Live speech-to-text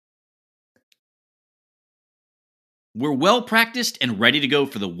We're well practiced and ready to go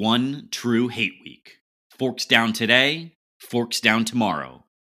for the one true hate week. Forks down today, forks down tomorrow.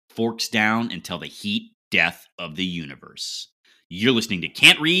 Forks down until the heat death of the universe. You're listening to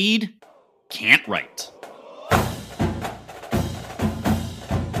Can't Read, Can't Write.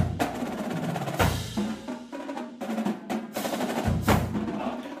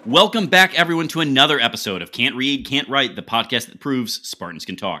 Welcome back, everyone, to another episode of Can't Read, Can't Write, the podcast that proves Spartans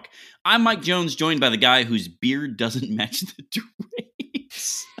can talk. I'm Mike Jones, joined by the guy whose beard doesn't match the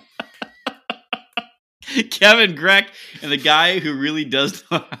drapes. Kevin Greck, and the guy who really does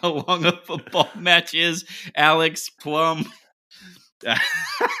know how long a football match is, Alex Plum.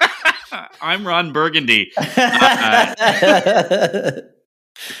 I'm Ron Burgundy.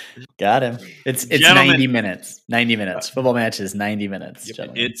 Got him. It's 90 minutes. 90 minutes. Football match is 90 minutes.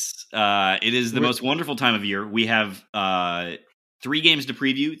 Gentlemen. It is the most wonderful time of year. We have 3 games to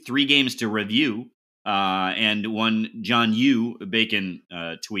preview, 3 games to review, and one John Yu Bacon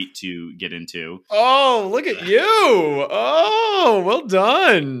tweet to get into. Oh, look at you! Oh, well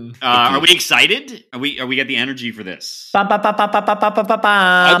done. Are we excited? Are we got the energy for this? I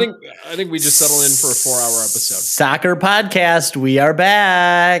think we just settle in for a 4-hour episode. Soccer podcast. We are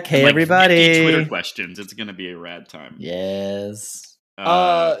back. Hey, everybody! 50 Twitter questions. It's going to be a rad time. Yes.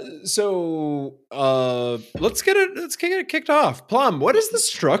 So let's get it kicked off. Plum, what is the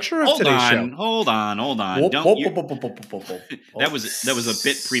structure of today's show? Hold on. That was a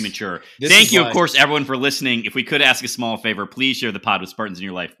bit premature. This Thank is you, why. of course, everyone, for listening. If we could ask a small favor, please share the pod with Spartans in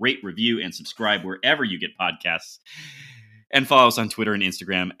your life. Rate, review, and subscribe wherever you get podcasts. And follow us on Twitter and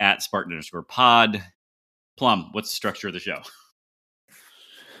Instagram at Spartan_pod. Plum, what's the structure of the show?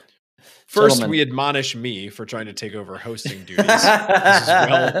 First, Gentlemen. we admonish me for trying to take over hosting duties. This is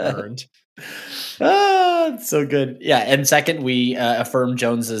well earned. It's so good. Yeah. And second, we affirm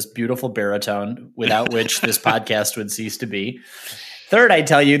Jones's beautiful baritone, without which this podcast would cease to be. Third, I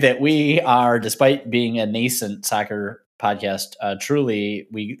tell you that we are, despite being a nascent soccer podcast, truly,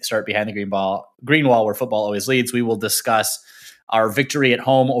 we start behind the green wall where football always leads. We will discuss our victory at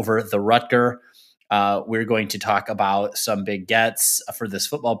home over the Rutger. We're going to talk about some big gets for this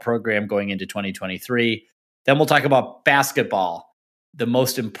football program going into 2023. Then we'll talk about basketball. The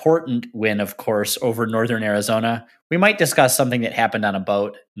most important win, of course, over Northern Arizona. We might discuss something that happened on a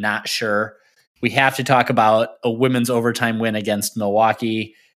boat. Not sure. We have to talk about a women's overtime win against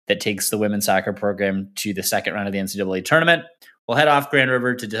Milwaukee that takes the women's soccer program to the second round of the NCAA tournament. We'll head off Grand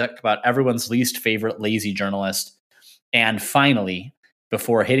River to talk about everyone's least favorite lazy journalist. And finally,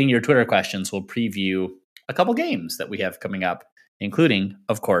 before hitting your Twitter questions, we'll preview a couple games that we have coming up, including,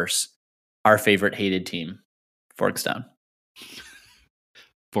 of course, our favorite hated team, Forks Down.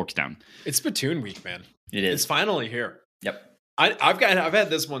 Forks down. It's Spittoon week, man. It is. It's finally here. Yep. I've had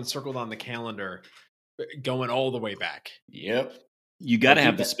this one circled on the calendar, going all the way back. Yep. You got to Keep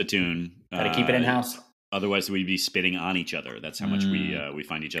have the it. spittoon. Got to keep it in-house. Otherwise, we'd be spitting on each other. That's how much we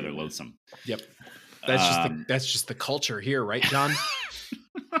find each other loathsome. Yep. That's just the culture here, right, John?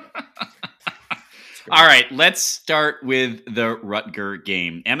 All right, let's start with the Rutger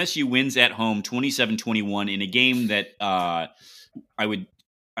game. MSU wins at home 27-21 in a game that I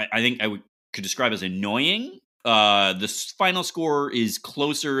think I could describe as annoying. The final score is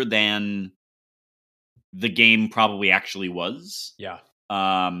closer than the game probably actually was. Yeah.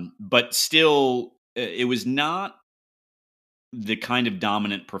 But still, it was not the kind of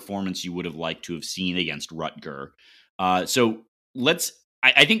dominant performance you would have liked to have seen against Rutger. So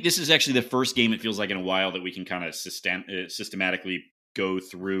I think this is actually the first game it feels like in a while that we can kind of systematically go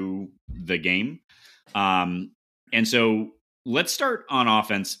through the game. And so let's start on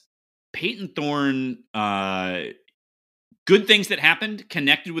offense. Peyton Thorne, good things that happened,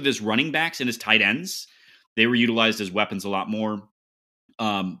 connected with his running backs and his tight ends. They were utilized as weapons a lot more.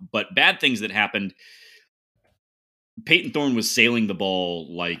 But bad things that happened, Peyton Thorne was sailing the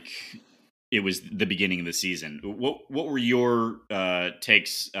ball like it was the beginning of the season. What were your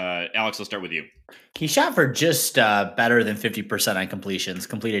takes? Alex, I'll start with you. He shot for just better than 50% on completions,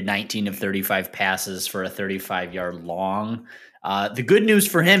 completed 19 of 35 passes for a 35-yard long. The good news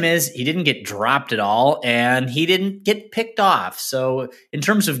for him is he didn't get dropped at all, and he didn't get picked off. So in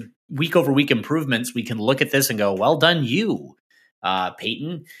terms of week-over-week improvements, we can look at this and go, well done you,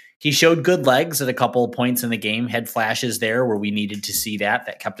 Peyton. He showed good legs at a couple of points in the game, had flashes there where we needed to see that.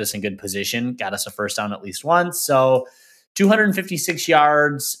 That kept us in good position, got us a first down at least once. So 256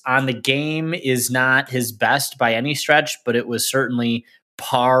 yards on the game is not his best by any stretch, but it was certainly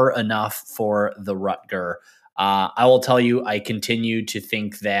par enough for the Rutger. I will tell you, I continue to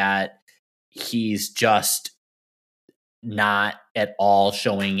think that he's just not at all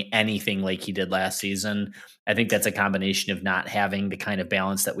showing anything like he did last season. I think that's a combination of not having the kind of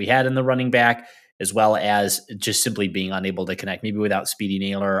balance that we had in the running back, as well as just simply being unable to connect, maybe without Speedy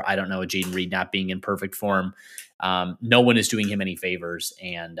Naylor. I don't know, Jaden Reed not being in perfect form. No one is doing him any favors.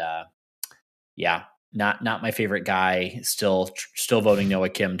 And not my favorite guy. Still voting Noah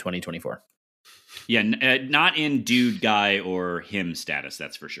Kim 2024. Yeah, not in dude, guy, or him status,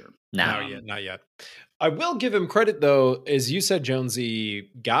 that's for sure. Not yet. I will give him credit, though. As you said, Jonesy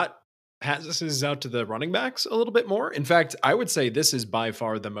got passes out to the running backs a little bit more. In fact, I would say this is by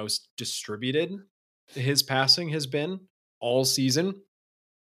far the most distributed his passing has been all season.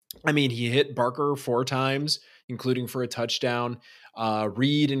 I mean, he hit Barker 4 times, including for a touchdown.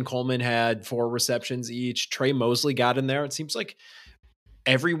 Reed and Coleman had 4 receptions each. Trey Mosley got in there. It seems like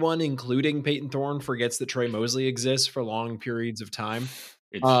everyone, including Peyton Thorne, forgets that Trey Mosley exists for long periods of time.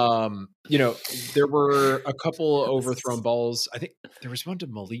 There were a couple overthrown balls. I think there was one to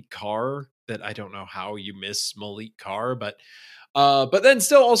Malik Carr that I don't know how you miss Malik Carr, but then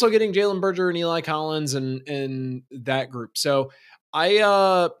still also getting Jalen Berger and Eli Collins and that group. So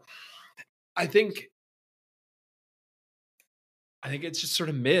I think it's just sort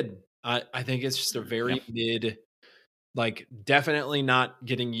of mid. I think it's just a very mid, like definitely not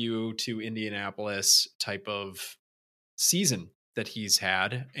getting you to Indianapolis type of season that he's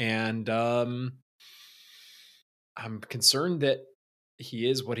had. And I'm concerned that he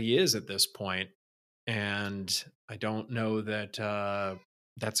is what he is at this point. And I don't know that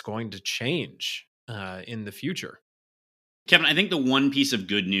that's going to change in the future. Kevin, I think the one piece of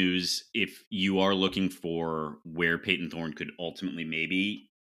good news, if you are looking for where Peyton Thorne could ultimately maybe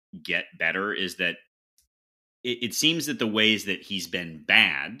get better, is that it seems that the ways that he's been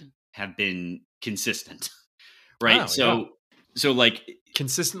bad have been consistent, right? So like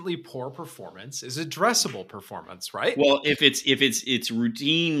consistently poor performance is addressable performance, right? Well, if it's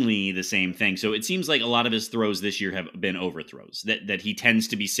routinely the same thing. So it seems like a lot of his throws this year have been overthrows, that he tends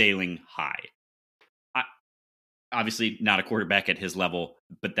to be sailing high. Obviously not a quarterback at his level,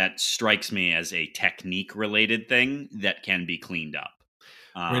 but that strikes me as a technique related thing that can be cleaned up.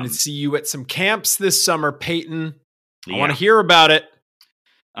 We're going to see you at some camps this summer, Peyton. I want to hear about it.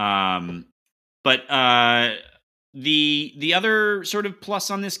 But the other sort of plus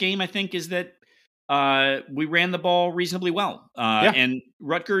on this game, I think, is that we ran the ball reasonably well. And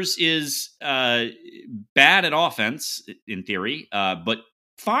Rutgers is bad at offense in theory, but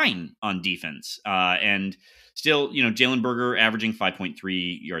fine on defense. And still, Jalen Berger averaging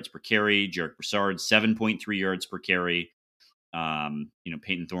 5.3 yards per carry, Jarek Broussard 7.3 yards per carry.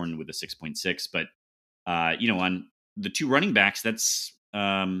 Peyton Thorne with a 6.6, but on the 2 running backs, that's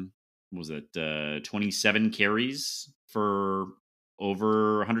 27 carries for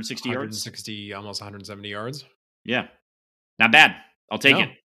over 160 yards, almost 170 yards. Yeah, not bad. I'll take it.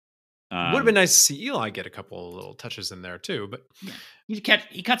 Would have been nice to see Eli get a couple of little touches in there too, but he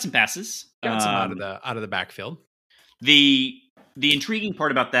cut some passes, got some out of the backfield. The intriguing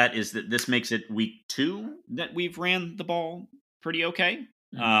part about that is that this makes it week 2 that we've ran the ball pretty okay.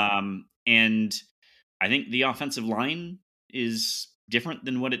 And I think the offensive line is different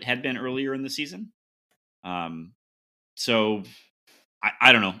than what it had been earlier in the season. So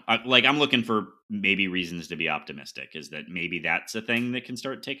I don't know. I'm looking for maybe reasons to be optimistic, is that maybe that's a thing that can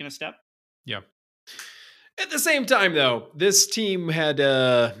start taking a step. Yeah. At the same time, though, this team had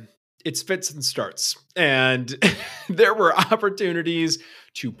its fits and starts, and there were opportunities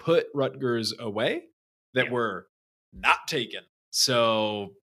to put Rutgers away that were not taken. So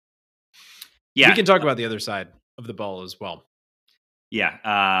we can talk about the other side of the ball as well.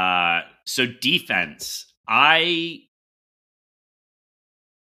 Yeah. So defense,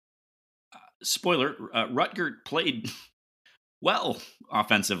 spoiler, Rutgers played well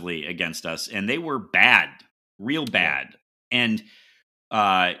offensively against us, and they were bad, real bad. And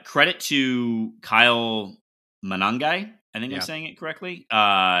credit to Kyle Manangai, I think I'm saying it correctly.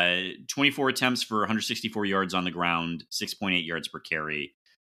 24 attempts for 164 yards on the ground, 6.8 yards per carry.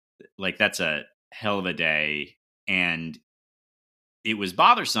 Like, that's a hell of a day. And it was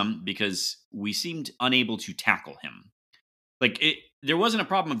bothersome because we seemed unable to tackle him. There wasn't a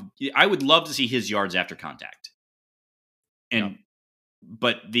problem I would love to see his yards after contact.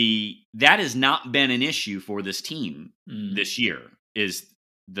 But that has not been an issue for this team this year.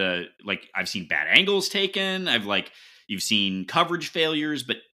 I've seen bad angles taken. You've seen coverage failures,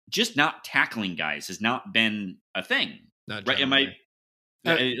 but just not tackling guys has not been a thing. Right? Am I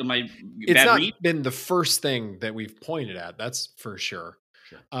it's not been the first thing that we've pointed at. That's for sure.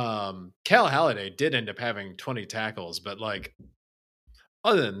 Cal Halliday did end up having 20 tackles, but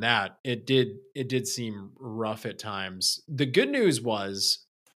other than that, it did seem rough at times. The good news was,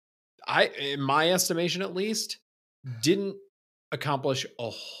 in my estimation at least, didn't accomplish a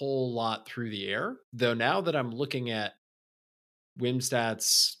whole lot through the air. Though now that I'm looking at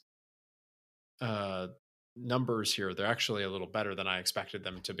Wimstats numbers here, they're actually a little better than I expected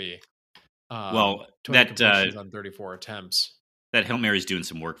them to be. 20 that completions on 34 attempts. That Hail Mary's doing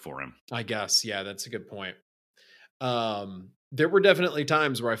some work for him, I guess. Yeah, that's a good point. There were definitely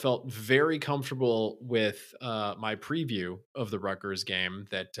times where I felt very comfortable with my preview of the Rutgers game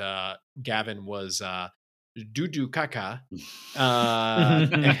that Gavin was doo-doo caca.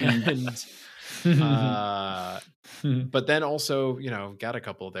 But then also, got a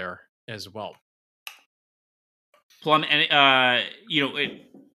couple there as well. Plum, and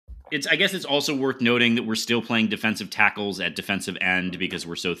it's I guess it's also worth noting that we're still playing defensive tackles at defensive end because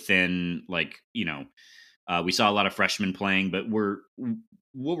we're so thin. We saw a lot of freshmen playing, but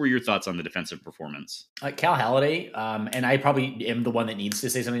what were your thoughts on the defensive performance? Cal Haladay, and I probably am the one that needs to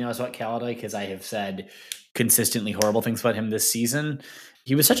say something else about Cal Haladay because I have said consistently horrible things about him this season.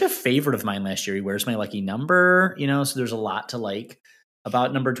 He was such a favorite of mine last year. He wears my lucky number, so there's a lot to like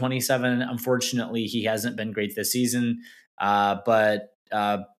about number 27. Unfortunately, he hasn't been great this season, but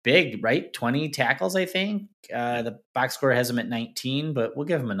big, right? 20 tackles, I think. The box score has him at 19, but we'll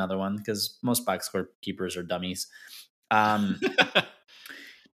give him another one because most box score keepers are dummies. That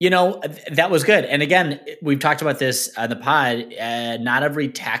was good. And again, we've talked about this on the pod. Not every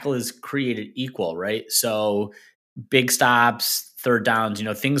tackle is created equal, right? So big stops, third downs,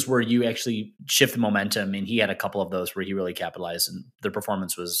 things where you actually shift the momentum. And he had a couple of those where he really capitalized, and the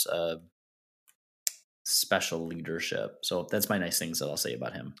performance was special leadership. So that's my nice things that I'll say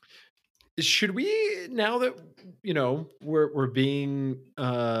about him. Should we, now that we're being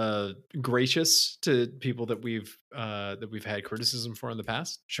gracious to people that we've had criticism for in the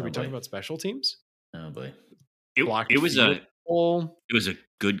past, should we talk about special teams? Oh boy, it was a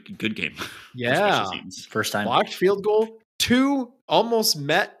good game. Yeah, first time blocked field goal. 2 almost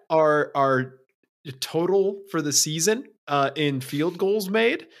met our total for the season in field goals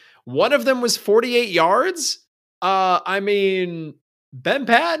made. One of them was 48 yards. Ben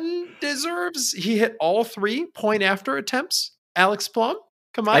Patton deserves. He hit all 3 point after attempts. Alex Plum,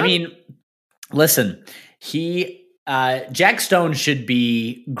 come on. Listen, Jack Stone should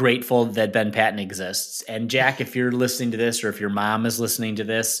be grateful that Ben Patton exists. And Jack, if you're listening to this, or if your mom is listening to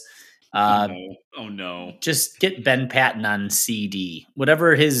this, oh no, just get Ben Patton on CD.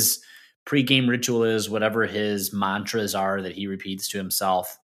 Whatever his pregame ritual is, whatever his mantras are that he repeats to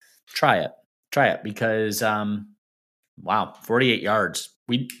himself, try it because, wow, 48 yards.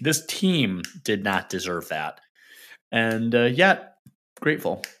 This team did not deserve that. And yet,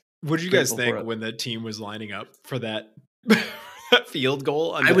 grateful. What did you guys think when the team was lining up for that field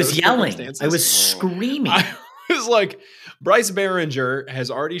goal? I was yelling. I was screaming. I was like, Bryce Behringer has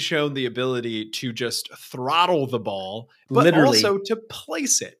already shown the ability to just throttle the ball, but literally also to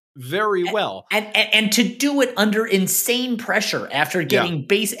place it very well. And to do it under insane pressure after getting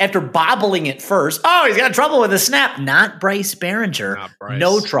after bobbling it first. Oh, he's got trouble with the snap. Not Bryce Behringer. Not Bryce.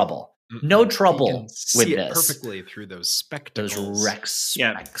 No trouble. No trouble with this. Perfectly through those spectacles. Those specs.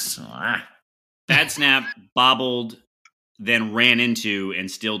 Yeah. Bad snap, bobbled, then ran into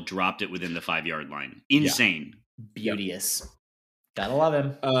and still dropped it within the 5-yard line. Insane. Yeah. Beauteous. Gotta love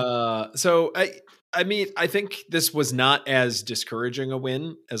him. So I think this was not as discouraging a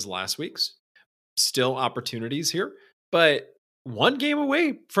win as last week's. Still opportunities here, but 1 game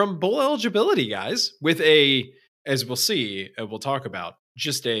away from bowl eligibility, guys, with as we'll see, we'll talk about,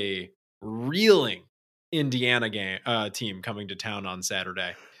 just a reeling Indiana team coming to town on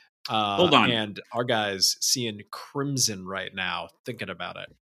Saturday. Hold on. And our guys seeing crimson right now, thinking about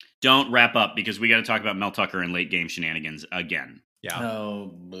it. Don't wrap up because we got to talk about Mel Tucker and late game shenanigans again. Yeah.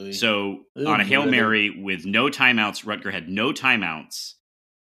 Oh, boy. So on a Hail Mary with no timeouts, Rutger had no timeouts.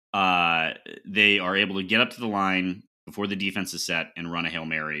 They are able to get up to the line before the defense is set and run a Hail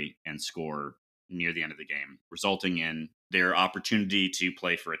Mary and score near the end of the game, resulting in their opportunity to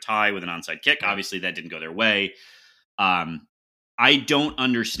play for a tie with an onside kick. Obviously, that didn't go their way. I don't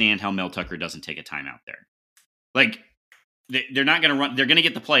understand how Mel Tucker doesn't take a timeout there. Like, they're not going to run. They're going to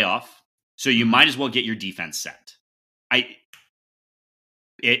get the playoff, so you might as well get your defense set.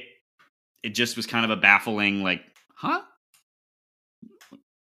 It just was kind of a baffling, like, huh?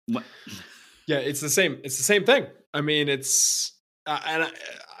 What? Yeah, it's the same. It's the same thing. I mean, it's and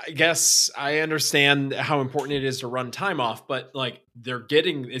I guess I understand how important it is to run time off, but like they're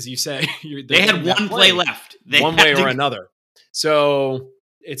getting, as you say, they had one play left, one way or another. So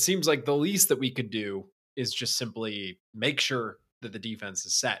it seems like the least that we could do is just simply make sure that the defense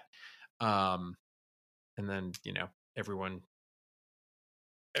is set. And then, everyone's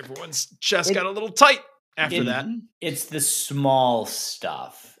chest got a little tight after that. It's the small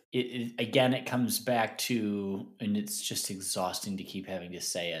stuff. Again, it comes back to, and it's just exhausting to keep having to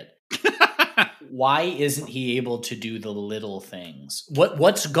say it. Why isn't he able to do the little things?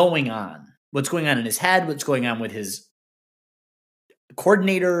 What's going on? What's going on in his head? What's going on with his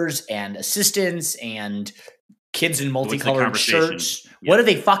coordinators and assistants and kids in multicolored shirts? Yeah. What are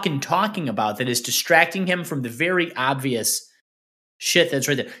they fucking talking about that is distracting him from the very obvious shit that's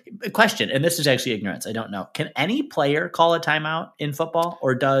right there? Question, and this is actually ignorance. I don't know. Can any player call a timeout in football,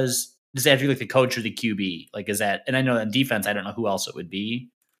 or does it have to be like the coach or the QB? Like, is that? And I know in defense, I don't know who else it would be.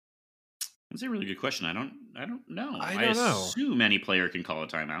 That's a really good question. I don't know. I don't know. Assume any player can call a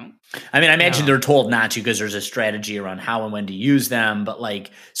timeout. I mean, I imagine they're told not to because there's a strategy around how and when to use them. But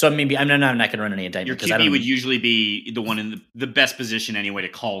so maybe I'm not going to run any indictment. Your QB would usually be the one in the best position anyway to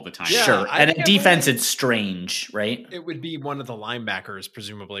call the timeout. Yeah, sure. And in defense, it's strange, right? It would be one of the linebackers,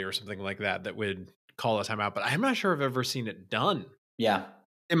 presumably, or something like that would call a timeout. But I'm not sure I've ever seen it done. Yeah.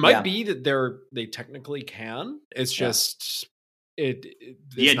 It might be that they technically can. It's just... It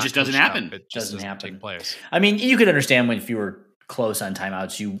just doesn't happen. It just doesn't take place. I mean, you could understand if you were close on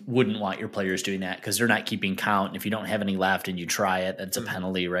timeouts, you wouldn't want your players doing that because they're not keeping count. And if you don't have any left and you try it, that's a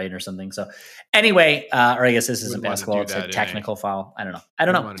penalty, right, or something. So anyway, or I guess this isn't basketball; it's a technical foul. I don't know. I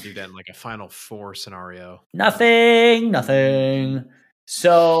don't know. Want to do that in like a Final Four scenario? Nothing.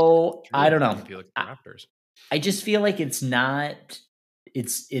 So I don't know. If you look at the Raptors, I just feel like it's not.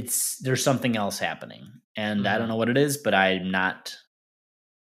 It's there's something else happening, and I don't know what it is, but I'm not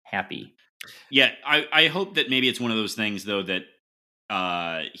happy. Yeah, I hope that maybe it's one of those things though that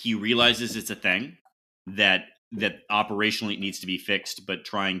he realizes it's a thing that operationally it needs to be fixed, but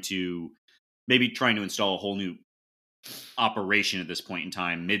trying to install a whole new operation at this point in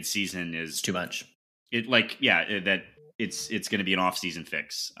time mid-season is too much. That it's going to be an off-season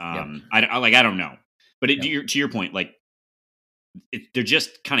fix. I don't know, but to your point, like. They're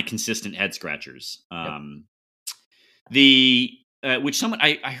just kind of consistent head scratchers. I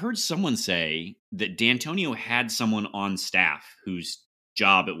heard someone say that D'Antonio had someone on staff whose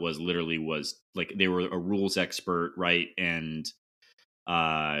job it was like they were a rules expert, right? And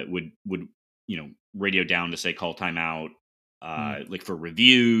would radio down to say call timeout, like for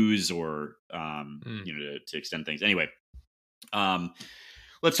reviews or to extend things. Anyway,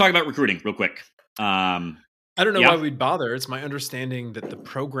 let's talk about recruiting real quick. I don't know why we'd bother. It's my understanding that the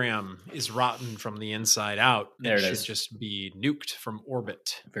program is rotten from the inside out. There it should is. Just be nuked from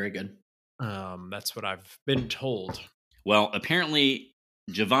orbit. Very good. That's what I've been told. Well, apparently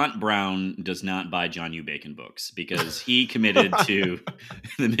Javont Brown does not buy John U. Bacon books because he committed to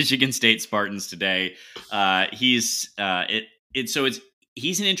the Michigan State Spartans today. He's an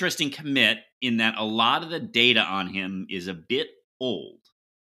interesting commit in that a lot of the data on him is a bit old.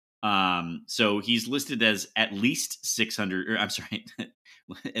 So he's listed as at least 6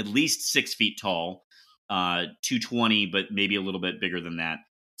 feet tall, 220, but maybe a little bit bigger than that.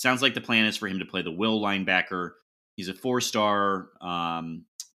 Sounds like the plan is for him to play the will linebacker. He's a 4-star,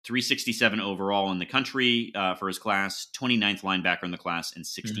 367 overall in the country for his class, 29th linebacker in the class, and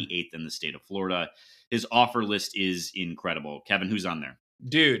 68th in the state of Florida. His offer list is incredible. Kevin, who's on there?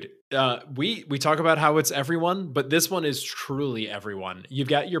 Dude, we talk about how it's everyone, but this one is truly everyone. You've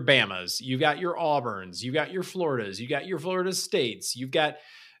got your Bamas, you've got your Auburns, you've got your Floridas, you got your Florida States, you've got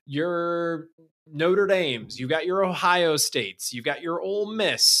your Notre Dames, you've got your Ohio States, you've got your Ole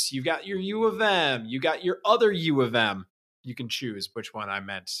Miss, you've got your U of M, you got your other U of M. You can choose which one I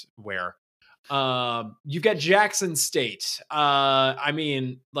meant where. You've got Jackson State. I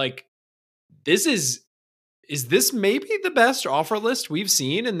mean, like, this is this maybe the best offer list we've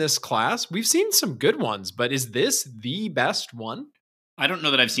seen in this class? We've seen some good ones, but is this the best one? I don't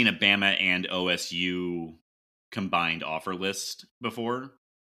know that I've seen a Bama and OSU combined offer list before.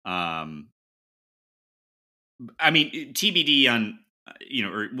 I mean, TBD on,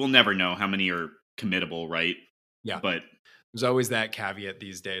 or we'll never know how many are committable, right? Yeah. But there's always that caveat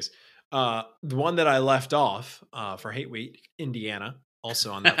these days. The one that I left off for Hate Week, Indiana,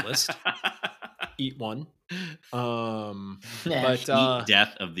 also on that list. Eat one. But eat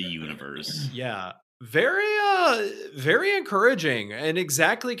death of the universe. Yeah. Very encouraging and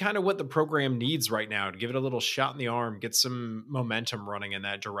exactly kind of what the program needs right now to give it a little shot in the arm, get some momentum running in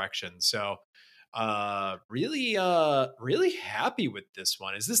that direction. So really happy with this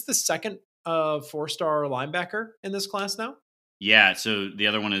one. Is this the second 4-star linebacker in this class now? Yeah. So the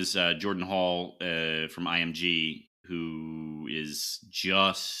other one is Jordan Hall from IMG, who is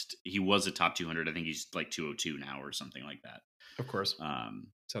he was a top 200. I think he's like 202 now or something like that. Of course.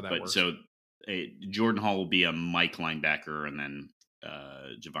 So that but works. so Jordan Hall will be a Mike linebacker, and then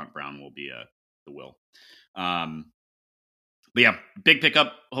Javont Brown will be the Will. But yeah, big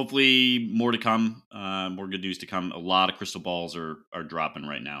pickup. Hopefully more to come. More good news to come. A lot of crystal balls are dropping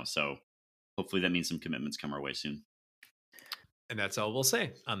right now. So hopefully that means some commitments come our way soon. And that's all we'll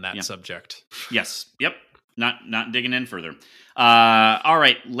say on that subject. Yes. Yep. Not digging in further. All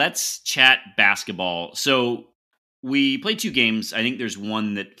right. Let's chat basketball. So we played 2 games. I think there's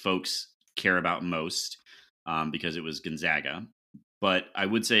one that folks care about most because it was Gonzaga. But I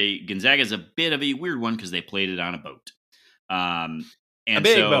would say Gonzaga is a bit of a weird one because they played it on a boat. And a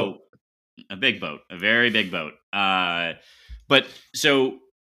big boat. A big boat, a very big boat. But so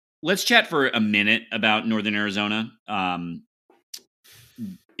let's chat for a minute about Northern Arizona.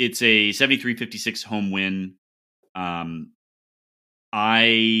 It's a 73-56 home win. I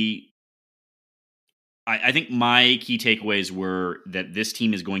think my key takeaways were that this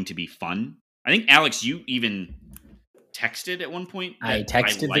team is going to be fun. I think, Alex, you even texted at one point. I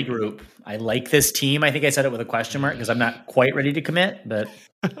texted the group. I like this team. I think I said it with a question mark because I'm not quite ready to commit, but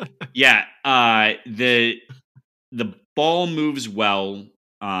yeah, the ball moves well.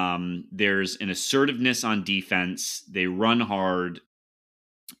 There's an assertiveness on defense. They run hard,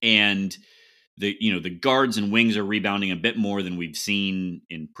 and the guards and wings are rebounding a bit more than we've seen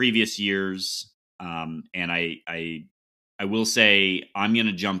in previous years. And I will say I'm going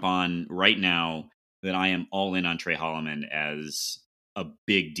to jump on right now that I am all in on Trey Holloman as a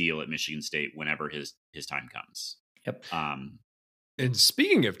big deal at Michigan State whenever his time comes. Yep. And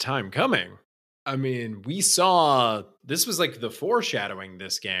speaking of time coming, I mean, we saw this was like the foreshadowing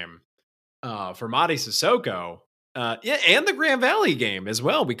this game for Mady Sissoko and the Grand Valley game as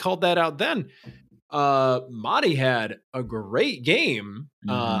well. We called that out then. Mady had a great game.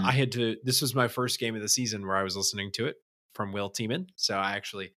 This was my first game of the season where I was listening to it from Will Tiemann. So I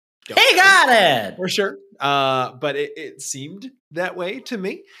actually got it for sure. But it seemed that way to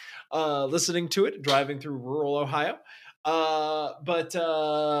me, listening to it, driving through rural Ohio. But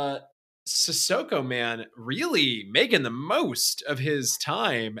Sissoko, man, really making the most of his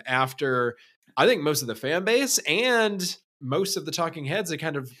time after I think most of the fan base and most of the talking heads that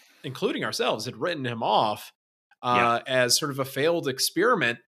kind of, including ourselves, had written him off as sort of a failed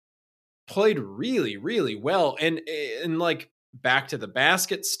experiment. Played really, really well. And like back to the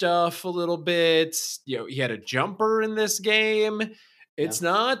basket stuff a little bit. He had a jumper in this game. It's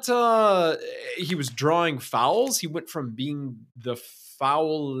not he was drawing fouls. He went from being the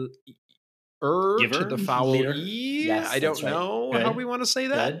foul to the foul leader. Yes, I don't know how we want to say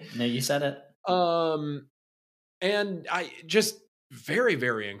that. Good. No, you said it. And I just very,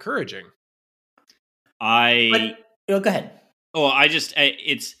 very encouraging. Go ahead. Oh,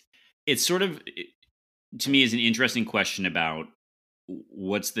 it's sort of, to me, is an interesting question about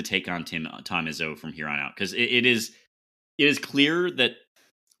what's the take on Tom Izzo from here on out, because it is clear that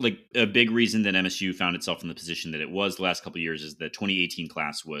like a big reason that MSU found itself in the position that it was the last couple of years is the 2018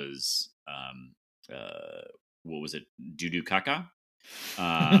 class was what was it, Dudu Kaka.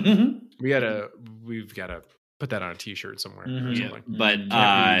 We've got to put that on a t-shirt somewhere or something. But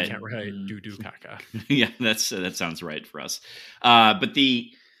can't write Dudu Kaka. Yeah, that sounds right for us. But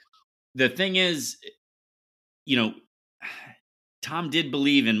the thing is, Tom did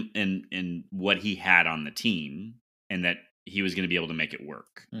believe in what he had on the team and that he was going to be able to make it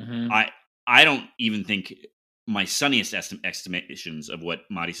work. I don't even think my sunniest estimations of what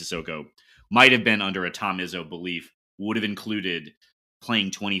Mady Sissoko might have been under a Tom Izzo belief would have included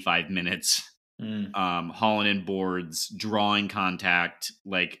playing 25 minutes, hauling in boards, drawing contact.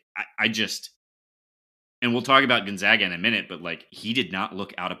 Like I just, and we'll talk about Gonzaga in a minute, but like he did not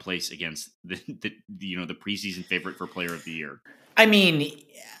look out of place against the preseason favorite for Player of the Year. I mean,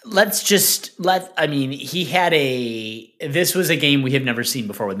 this was a game we have never seen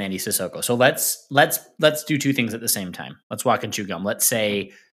before with Mady Sissoko. So let's do 2 things at the same time. Let's walk and chew gum. Let's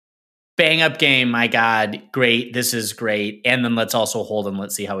say bang up game. My God, great. This is great. And then let's also hold him.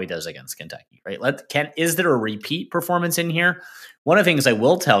 Let's see how he does against Kentucky, right? Is there a repeat performance in here? One of the things I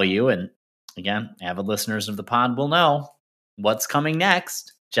will tell you, and again, avid listeners of the pod will know what's coming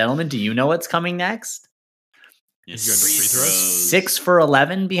next. Gentlemen, do you know what's coming next? 6 for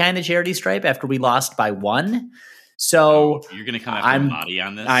 11 behind the charity stripe after we lost by 1. So you're going to come after Mady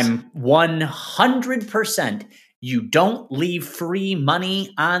on this? I'm 100%. You don't leave free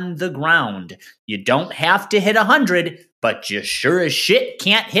money on the ground. You don't have to hit 100, but you sure as shit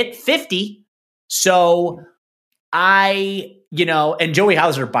can't hit 50. So and Joey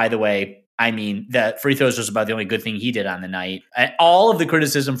Hauser, by the way, I mean, the free throws was about the only good thing he did on the night. All of the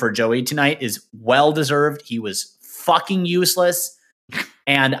criticism for Joey tonight is well-deserved. He was fucking useless.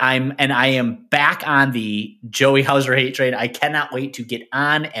 And I am back on the Joey Hauser hate train. I cannot wait to get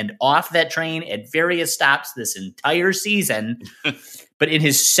on and off that train at various stops this entire season. But in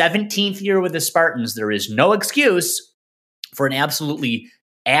his 17th year with the Spartans, there is no excuse for an absolutely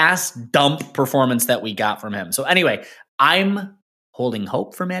ass dump performance that we got from him. So anyway, I'm holding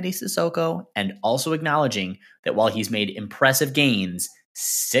hope for Mady Sissoko and also acknowledging that while he's made impressive gains,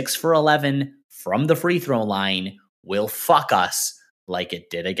 6 for 11 from the free throw line will fuck us like it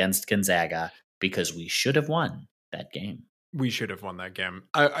did against Gonzaga, because we should have won that game. We should have won that game.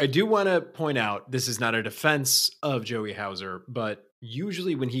 I do want to point out, this is not a defense of Joey Hauser, but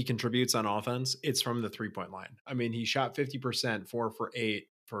usually when he contributes on offense, it's from the 3-point line. I mean, he shot 50%, 4 for 8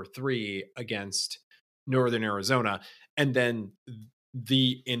 for 3 against Northern Arizona. And then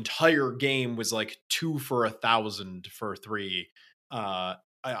the entire game was like 2 for 1,000 for 3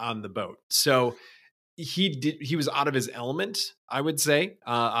 on the boat. So he was out of his element, I would say,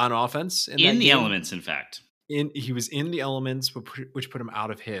 on offense. In the elements, in fact. He was in the elements, which put him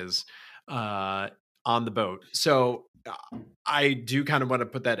out of his on the boat. So I do kind of want to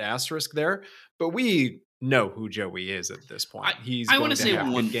put that asterisk there, but we know who Joey is at this point. He's going to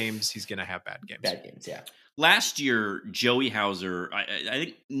have good games. He's going to have bad games. Bad games, yeah. Last year, Joey Hauser, I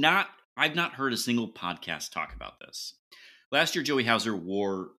think I've not heard a single podcast talk about this. Last year, Joey Hauser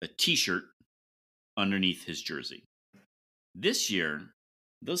wore a t-shirt underneath his jersey. This year,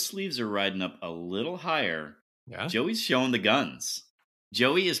 those sleeves are riding up a little higher. Yeah. Joey's showing the guns.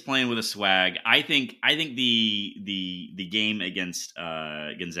 Joey is playing with a swag. I think the game against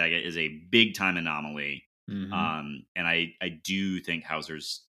Gonzaga is a big time anomaly. Mm-hmm. And I do think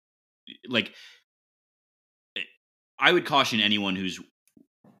Hauser's, like, I would caution anyone who's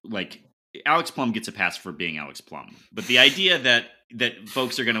like, Alex Plum gets a pass for being Alex Plum, but the idea that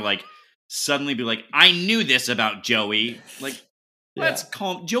folks are gonna like suddenly be like, I knew this about Joey, like. Let's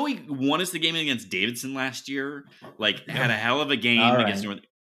calm. Joey won us the game against Davidson last year. Like, had a hell of a game against North.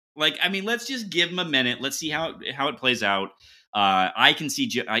 Like, I mean, let's just give him a minute. Let's see how it plays out. I can see.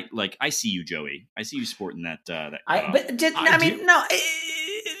 I see you, Joey. I see you sporting that.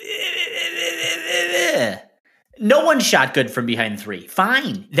 No one shot good from behind 3.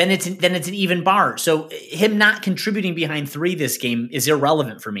 Fine. Then it's an even bar. So him not contributing behind 3 this game is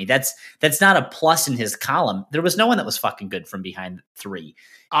irrelevant for me. That's not a plus in his column. There was no one that was fucking good from behind 3.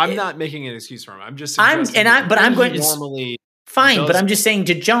 I'm not making an excuse for him. I'm just I'm going to normally fine, but I'm just saying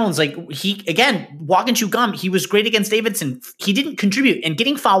to Jones, like, he again, walk and chew gum. He was great against Davidson. He didn't contribute, and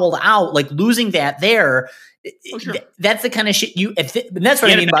getting fouled out, like losing that there. Sure. That's the kind of shit and that's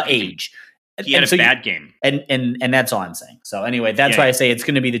what I mean about age. He had a bad game. And that's all I'm saying. So anyway, that's why I say it's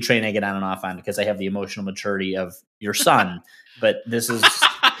going to be the train I get on and off on, because I have the emotional maturity of your son. But this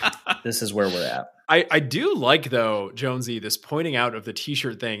is where we're at. I do like, though, Jonesy, this pointing out of the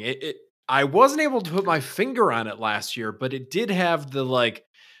t-shirt thing. I wasn't able to put my finger on it last year, but it did have the like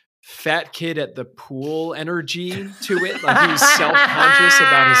fat kid at the pool energy to it. Like, he was self-conscious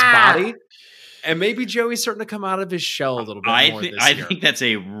about his body. And maybe Joey's starting to come out of his shell a little bit more this year. I think that's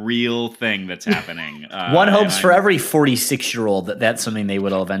a real thing that's happening. One hopes for every 46-year-old that's something they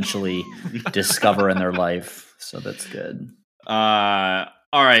will eventually discover in their life. So that's good. All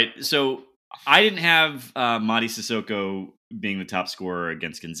right. So I didn't have Mady Sissoko being the top scorer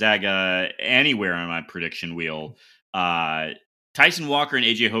against Gonzaga anywhere on my prediction wheel. Tyson Walker and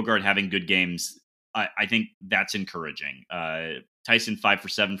AJ Hoggard having good games, I think that's encouraging. Tyson 5 for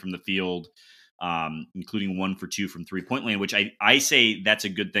 7 from the field. Including 1 for 2 from 3-point lane, which I say that's a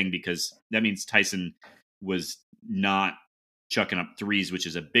good thing, because that means Tyson was not chucking up threes, which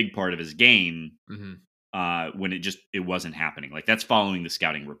is a big part of his game. Mm-hmm. When it wasn't happening. Like, that's following the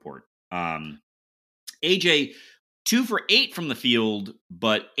scouting report. AJ 2 for 8 from the field,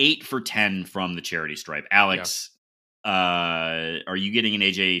 but 8 for 10 from the charity stripe. Alex, are you getting an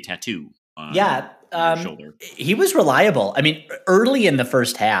AJ tattoo? Shoulder. He was reliable. I mean, early in the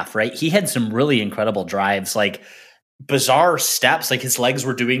first half, right? He had some really incredible drives, like bizarre steps. Like, his legs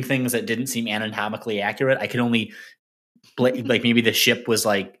were doing things that didn't seem anatomically accurate. I could only like maybe the ship was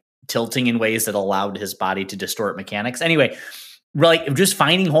like tilting in ways that allowed his body to distort mechanics. Anyway, like, just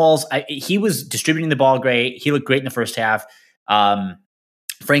finding holes. He was distributing the ball great. He looked great in the first half.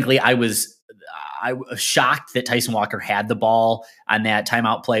 Frankly, I was shocked that Tyson Walker had the ball on that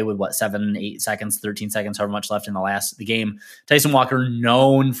timeout play with 7, 8 seconds, 13 seconds, however much left in the game. Tyson Walker,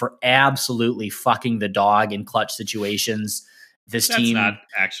 known for absolutely fucking the dog in clutch situations. This That's team, not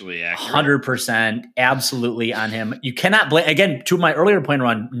actually accurate. 100% absolutely on him. You cannot blame, again, to my earlier point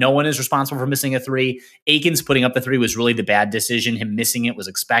around, no one is responsible for missing a three. Akins putting up the three was really the bad decision. Him missing it was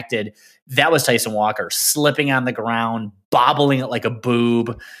expected. That was Tyson Walker slipping on the ground, bobbling it like a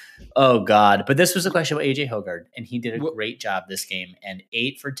boob. Oh, God. But this was a question about AJ Hoggard, and he did a great job this game. And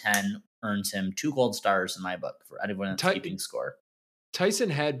 8 for 10 earns him 2 gold stars in my book for anyone that's keeping score. Tyson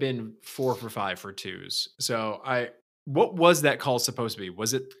had been 4 for 5 for twos. So what was that call supposed to be?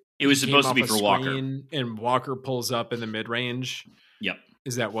 Was it? It was supposed to be for Walker, and Walker pulls up in the mid range. Yep.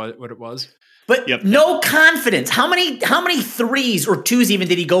 Is that what it was? But no confidence. How many threes or twos even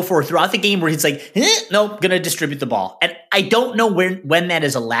did he go for throughout the game where he's like, no, gonna distribute the ball? And I don't know when that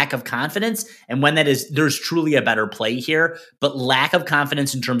is a lack of confidence and when that is there's truly a better play here. But lack of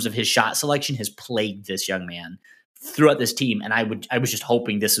confidence in terms of his shot selection has plagued this young man throughout this team. And I was just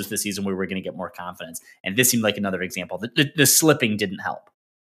hoping this was the season where we're going to get more confidence. And this seemed like another example. The slipping didn't help.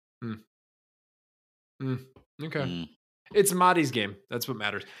 Okay. It's Madi's game. That's what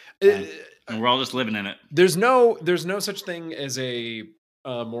matters. And we're all just living in it. There's no such thing as a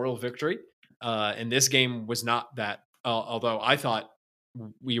moral victory. And this game was not that, although I thought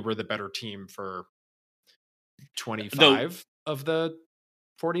we were the better team for 25 of the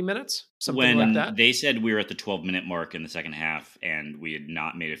 40 minutes, something like that. They said we were at the 12-minute mark in the second half and we had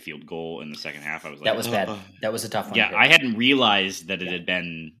not made a field goal in the second half. I was like, that was bad. That was a tough one. Yeah, I hadn't realized that it had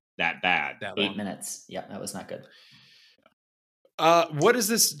been that bad. 8 minutes. Yeah, that was not good. What does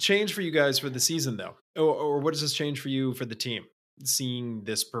this change for you guys for the season, though? Or what does this change for you for the team? Seeing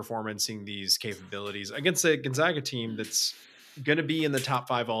this performance, seeing these capabilities against a Gonzaga team that's going to be in the top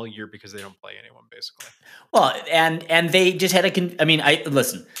 5 all year because they don't play anyone, basically. Well, and they just had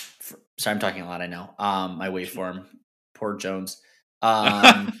listen. Sorry, I'm talking a lot. I know. My waveform. Poor Jones.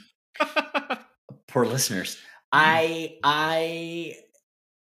 Poor listeners. I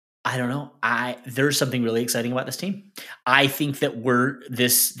don't know. There's something really exciting about this team. I think that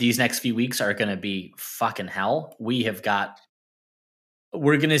these next few weeks are going to be fucking hell.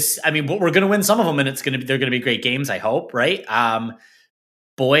 We're going to win some of them and they're going to be great games. I hope. Right.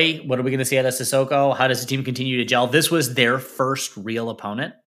 Boy, what are we going to see out of Sissoko? How does the team continue to gel? This was their first real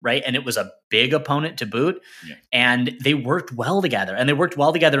opponent. Right. And it was a big opponent to boot. Yeah. And they worked well together. And they worked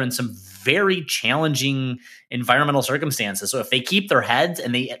well together in some very challenging environmental circumstances. So if they keep their heads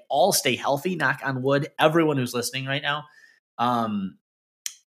and they all stay healthy, knock on wood, everyone who's listening right now,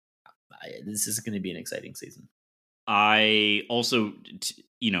 this is going to be an exciting season. I also,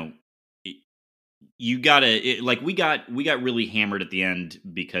 you gotta we got really hammered at the end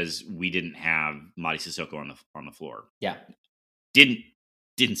because we didn't have Mady Sissoko on the floor. Yeah.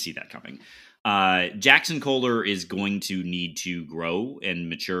 Didn't see that coming. Jackson Kohler is going to need to grow and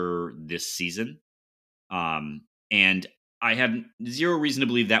mature this season. And I have zero reason to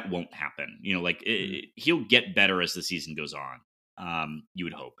believe that won't happen. He'll get better as the season goes on. You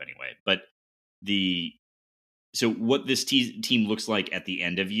would hope anyway. But so what this team looks like at the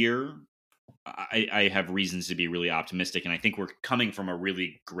end of year, I have reasons to be really optimistic. And I think we're coming from a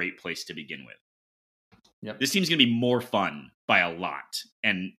really great place to begin with. Yep. This team's going to be more fun by a lot,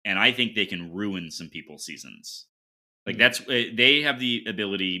 and I think they can ruin some people's seasons. They have the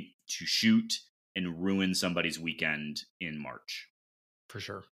ability to shoot and ruin somebody's weekend in March. For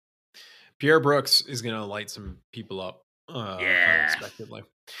sure. Pierre Brooks is going to light some people up unexpectedly.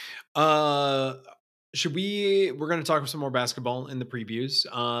 We're going to talk some more basketball in the previews.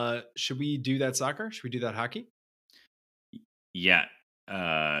 Should we do that soccer? Should we do that hockey? Yeah.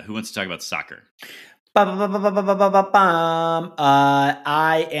 Who wants to talk about soccer? I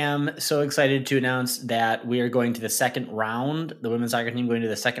am so excited to announce that we are going to the second round. The women's soccer team going to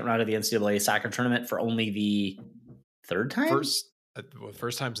the second round of the NCAA soccer tournament for only the third time. First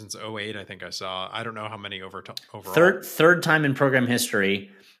time since 2008, I think I saw. I don't know how many overall. Third time in program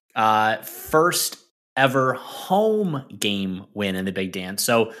history. First ever home game win in the Big Dance.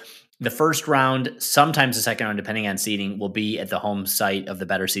 So the first round, sometimes the second round, depending on seeding, will be at the home site of the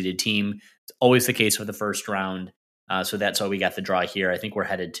better seeded team. It's always the case for the first round. So that's why we got the draw here. I think we're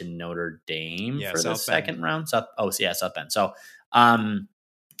headed to Notre Dame for the second round. South Bend.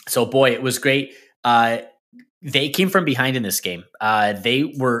 So boy, it was great. They came from behind in this game.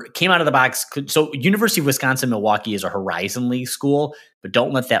 They came out of the box. So University of Wisconsin-Milwaukee is a Horizon League school, but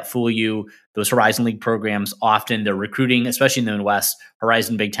don't let that fool you. Those Horizon League programs, often they're recruiting, especially in the Midwest,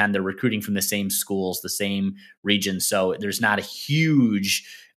 Horizon Big Ten, they're recruiting from the same schools, the same regions. So there's not a huge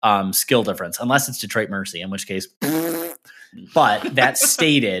skill difference, unless it's Detroit Mercy, in which case, but that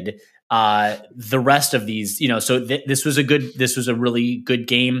stated, the rest of these, this was a really good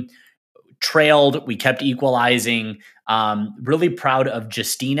game. Trailed, we kept equalizing. Really proud of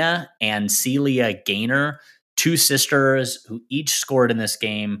Justina and Celia Gaynor, two sisters who each scored in this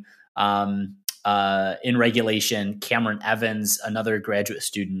game. In regulation, Cameron Evans, another graduate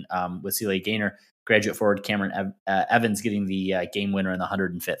student with Celia Gaynor, graduate forward Cameron Evans getting the game winner in the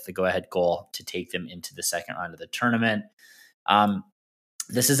 105th, the go-ahead goal to take them into the second round of the tournament.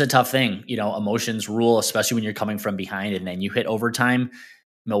 This is a tough thing. Emotions rule, especially when you're coming from behind and then you hit overtime.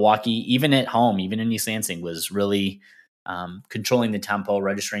 Milwaukee, even at home, even in East Lansing, was really controlling the tempo,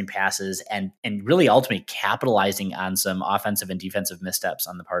 registering passes, and really ultimately capitalizing on some offensive and defensive missteps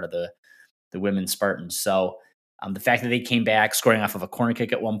on the part of the women's Spartans. So the fact that they came back, scoring off of a corner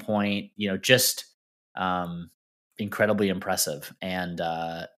kick at one point, just incredibly impressive, and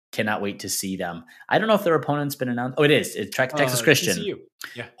cannot wait to see them. I don't know if their opponent's been announced. Oh, it is. It's Texas Christian. TCU.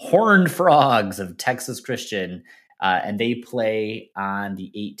 Yeah. Horned Frogs of Texas Christian. And they play on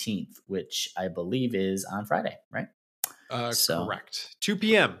the 18th, which I believe is on Friday, right? Correct. 2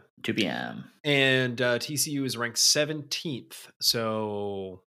 p.m. 2 p.m. And TCU is ranked 17th.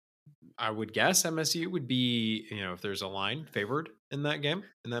 So I would guess MSU would be, if there's a line, favored in that game,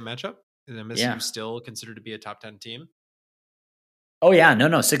 in that matchup. Is MSU still considered to be a top 10 team? Oh yeah, no,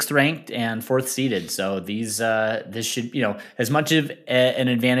 6th ranked and 4th seeded. So this should, as much of an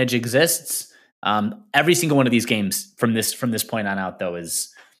advantage exists. Every single one of these games from this point on out, though,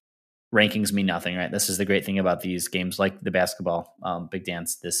 is rankings mean nothing, right? This is the great thing about these games, like the basketball big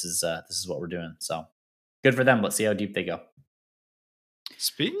dance. This is what we're doing. So good for them. Let's see how deep they go.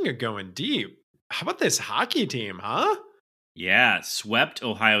 Speaking of going deep, how about this hockey team, huh? Yeah, swept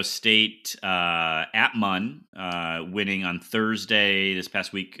Ohio State at Munn, winning on Thursday this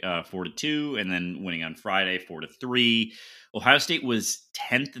past week 4-2, and then winning on Friday 4-3. Ohio State was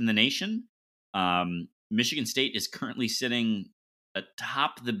 10th in the nation. Michigan State is currently sitting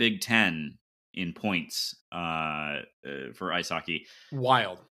atop the Big Ten in points for ice hockey.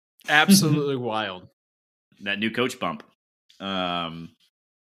 Wild. Absolutely wild. That new coach bump.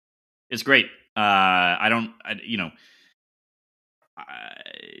 It's great. I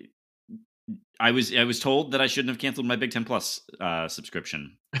was told that I shouldn't have canceled my Big Ten Plus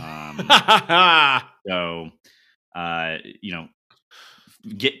subscription. So,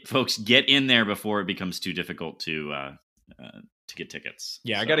 get in there before it becomes too difficult to get tickets.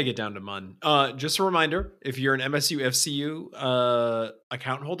 Yeah, so. I got to get down to Munn. Just a reminder, if you're an MSU FCU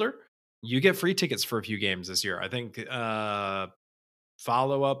account holder, you get free tickets for a few games this year. I think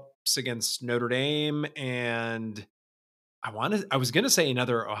follow-ups against Notre Dame, and I was going to say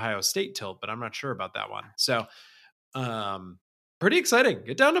another Ohio State tilt, but I'm not sure about that one. So, pretty exciting.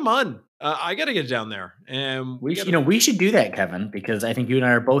 Get down to Munn. I got to get down there, and we should do that, Kevin, because I think you and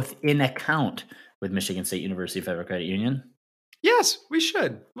I are both in account with Michigan State University Federal Credit Union. Yes, we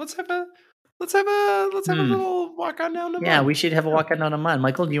should. Let's have a little walk on down to Munn. Yeah, we should have a walk on down to Munn.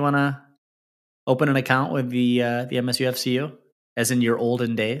 Michael, do you want to open an account with the MSU FCU, as in your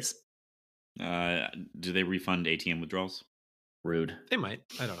olden days? Do they refund ATM withdrawals? Rude. They might.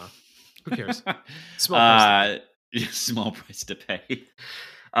 I don't know. Who cares? Small price to pay.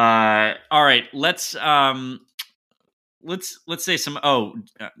 All right. Let's say some.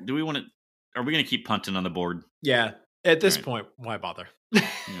 Do we want to? Are we going to keep punting on the board? Yeah. At this point, why bother? Yeah.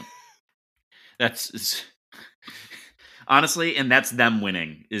 That's honestly, and that's them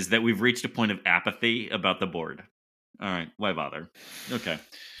winning. Is that we've reached a point of apathy about the board. All right. Why bother? Okay.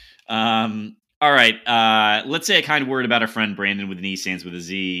 All right. Let's say a kind word about our friend Brandon with an E, Sands with a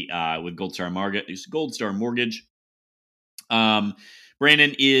Z, with Gold Star Mortgage.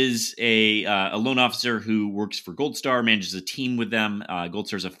 Brandon is a loan officer who works for Gold Star, manages a team with them. Gold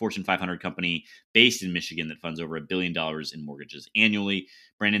Star is a Fortune 500 company based in Michigan that funds over $1 billion in mortgages annually.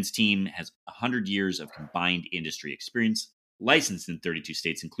 Brandon's team has 100 years of combined industry experience, licensed in 32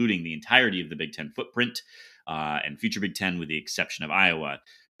 states, including the entirety of the Big Ten footprint and future Big Ten, with the exception of Iowa.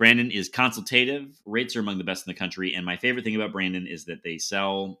 Brandon is consultative. Rates are among the best in the country. And my favorite thing about Brandon is that they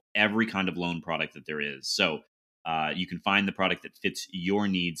sell every kind of loan product that there is. So you can find the product that fits your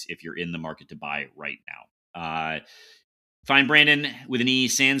needs if you're in the market to buy right now. Find Brandon with an E,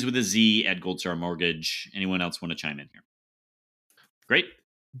 Sands with a Z at Gold Star Mortgage. Anyone else want to chime in here? Great.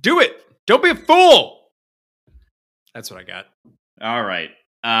 Do it. Don't be a fool. That's what I got. All right.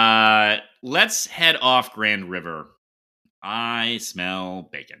 Let's head off Grand River. I smell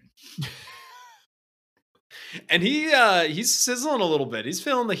bacon. And he's sizzling a little bit. He's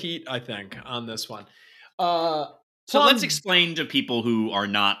feeling the heat, I think, on this one. So let's explain to people who are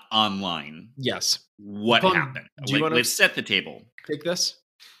not online. Yes. What happened? Let's set the table. Take this.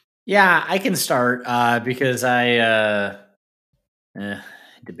 Yeah, I can start because I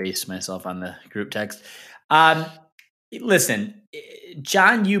debased myself on the group text. Listen,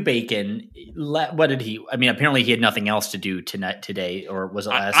 John U. Bacon, what did he? I mean, apparently he had nothing else to do tonight, today, or was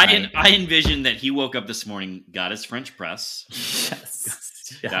it last night? I envisioned that he woke up this morning, got his French press,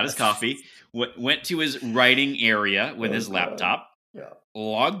 got his coffee, went to his writing area with his laptop,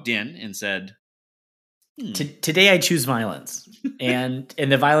 logged in, and said, Today I choose violence. And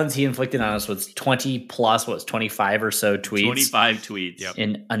the violence he inflicted on us was 20 plus, 25 or so tweets. 25 tweets.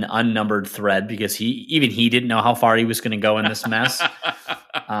 In an unnumbered thread, because he didn't know how far he was going to go in this mess.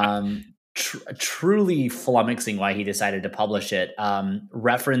 Truly flummoxing why he decided to publish it.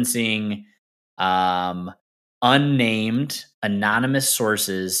 Referencing unnamed, anonymous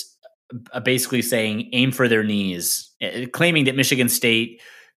sources, basically saying aim for their knees, claiming that Michigan State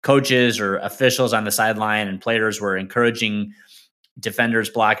coaches or officials on the sideline and players were encouraging defenders,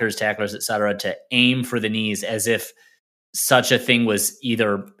 blockers, tacklers, etc., to aim for the knees, as if such a thing was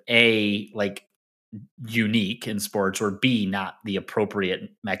either A, like unique in sports, or B, not the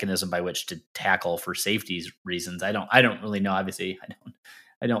appropriate mechanism by which to tackle for safety reasons. I don't really know. Obviously,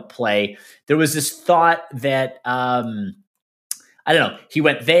 I don't play. There was this thought that I don't know. He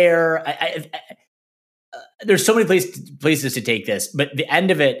went there. There's so many places to take this, but the end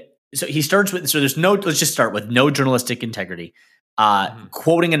of it. So he starts with. So there's no. Let's just start with no journalistic integrity.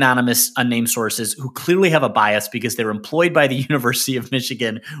 Quoting anonymous, unnamed sources who clearly have a bias because they're employed by the University of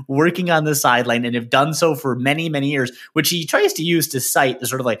Michigan, working on the sideline, and have done so for many, many years, which he tries to use to cite the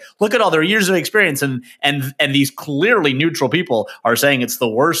sort of like, look at all their years of experience, and these clearly neutral people are saying it's the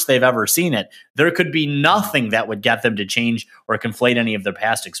worst they've ever seen it. There could be nothing that would get them to change or conflate any of their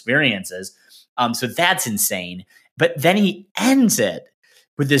past experiences. So that's insane. But then he ends it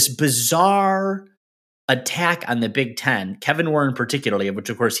with this bizarre attack on the Big Ten, Kevin Warren particularly, of which,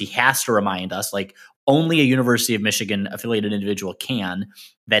 of course, he has to remind us, like only a University of Michigan affiliated individual can,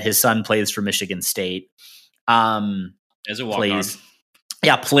 that his son plays for Michigan State. As a walk-on.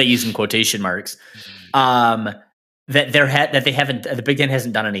 Plays in quotation marks. That they haven't, the Big Ten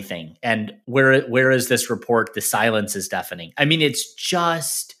hasn't done anything. And where is this report? The silence is deafening. I mean, it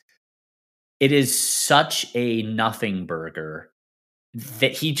is such a nothing burger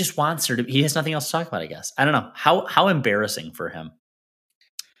that he just wants her to. He has nothing else to talk about, I guess. I don't know. How embarrassing for him.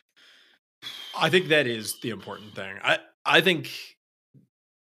 I think that is the important thing. I think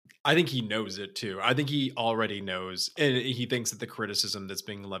he knows it too. I think he already knows, and he thinks that the criticism that's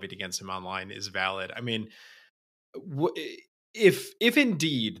being levied against him online is valid. I mean, if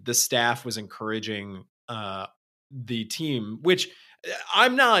indeed the staff was encouraging the team, which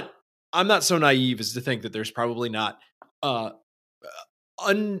I'm not so naive as to think that there's probably not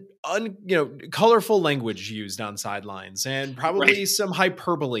colorful language used on sidelines, and probably some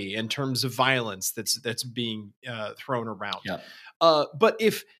hyperbole in terms of violence that's being thrown around. Yeah. But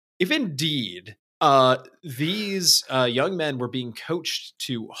if indeed these young men were being coached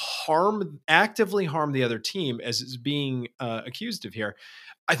to actively harm the other team, as is being accused of here,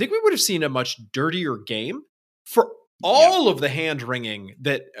 I think we would have seen a much dirtier game for all of the hand wringing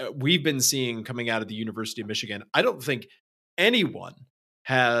that we've been seeing coming out of the University of Michigan. I don't think anyone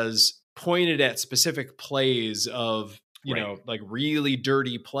has pointed at specific plays of, like really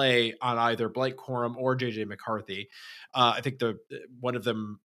dirty play on either Blake Corum or JJ McCarthy. I think the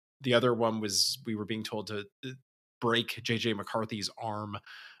other one was, we were being told to break JJ McCarthy's arm.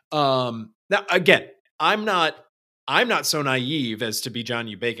 Now again, I'm not so naive as to be John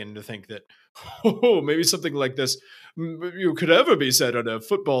U. Bacon to think that, maybe something like this could ever be said on a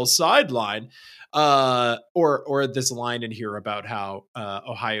football sideline, or this line in here about how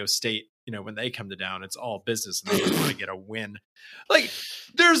Ohio State, when they come to town, it's all business and they just want to get a win. Like,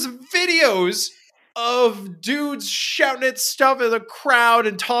 there's videos of dudes shouting at stuff in the crowd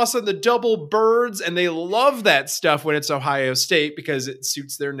and tossing the double birds, and they love that stuff when it's Ohio State because it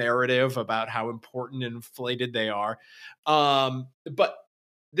suits their narrative about how important and inflated they are. But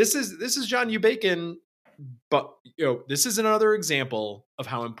this is John U. Bacon. But this is another example of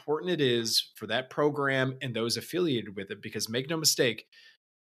how important it is for that program and those affiliated with it, because make no mistake,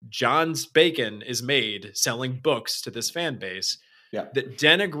 John's bacon is made selling books to this fan base. Yeah. That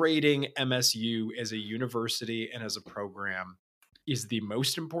denigrating MSU as a university and as a program is the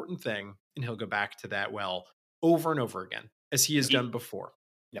most important thing, and he'll go back to that well over and over again, as he has done before.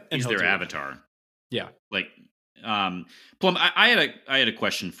 Yep. He's their avatar. Yeah. Like, Plum, I had a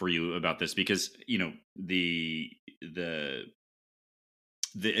question for you about this, because the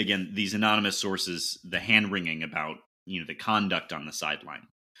again, these anonymous sources, the hand wringing about the conduct on the sideline.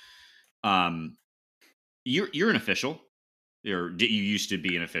 You're an official, or you used to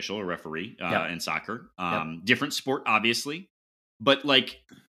be an official, a referee in soccer. Different sport, obviously, but like,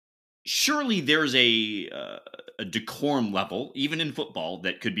 surely there's a decorum level, even in football,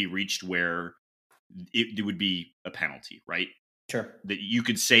 that could be reached where it would be a penalty, right? Sure. That you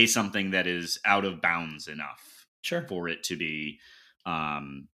could say something that is out of bounds enough for it to be a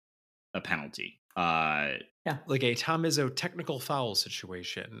penalty. Like a Tom Izzo technical foul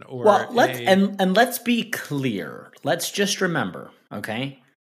situation, or let's be clear. Let's just remember, okay?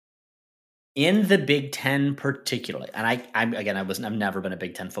 In the Big Ten particularly, and I've never been a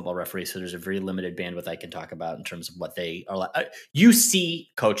Big Ten football referee, so there's a very limited bandwidth I can talk about in terms of what they are like. You see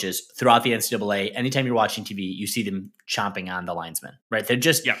coaches throughout the NCAA, anytime you're watching TV, you see them chomping on the linesman, right? They're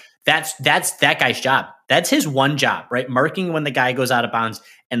just, that's that guy's job. That's his one job, right? Marking when the guy goes out of bounds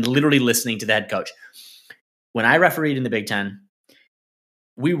and literally listening to the head coach. When I refereed in the Big Ten,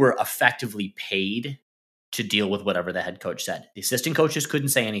 we were effectively paid to deal with whatever the head coach said. The assistant coaches couldn't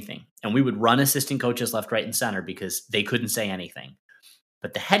say anything. And we would run assistant coaches left, right, and center because they couldn't say anything.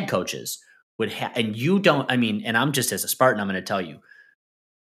 But the head coaches would have, and you don't, and I'm just as a Spartan, I'm going to tell you.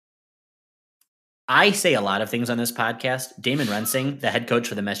 I say a lot of things on this podcast. Damon Rensing, the head coach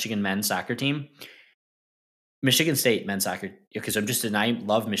for the Michigan men's soccer team, Michigan State men's soccer, because I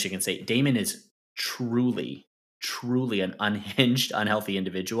love Michigan State. Damon is truly an unhinged, unhealthy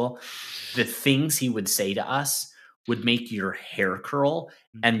individual. The things he would say to us would make your hair curl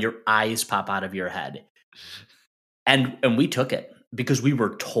and your eyes pop out of your head. And we took it because we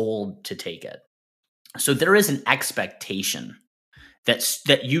were told to take it. So there is an expectation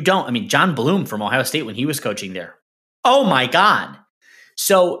that you don't. John Bloom from Ohio State, when he was coaching there, oh my God.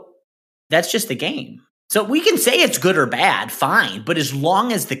 So that's just the game. So we can say it's good or bad, fine. But as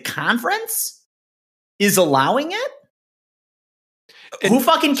long as the conference is allowing it, who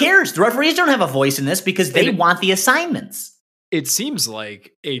fucking cares? The referees don't have a voice in this because they want the assignments. It seems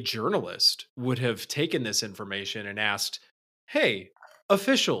like a journalist would have taken this information and asked, "Hey,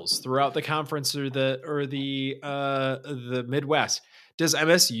 officials throughout the conference or the Midwest, does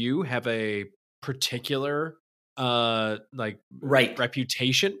MSU have a particular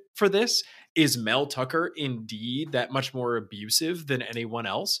reputation for this? Is Mel Tucker indeed that much more abusive than anyone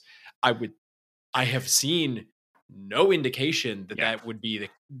else?" I have seen no indication that would be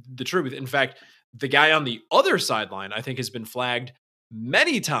the truth. In fact, the guy on the other sideline, I think, has been flagged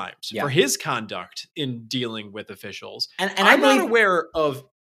many times for his conduct in dealing with officials. And I'm not aware of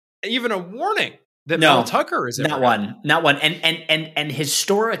even a warning that Mel Tucker is not one. And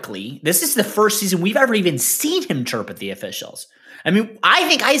historically, this is the first season we've ever even seen him chirp at the officials. I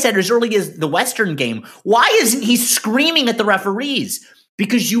think I said as early as the Western game, why isn't he screaming at the referees?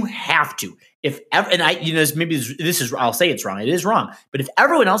 Because you have to. I'll say it's wrong. It is wrong. But if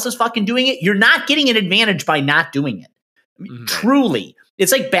everyone else is fucking doing it, you're not getting an advantage by not doing it. Truly.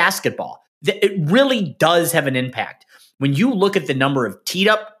 It's like basketball. It really does have an impact. When you look at the number of teed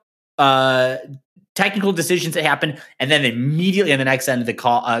up technical decisions that happen, and then immediately on the next end of the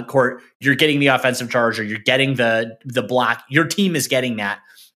court, you're getting the offensive charge or you're getting the block. Your team is getting that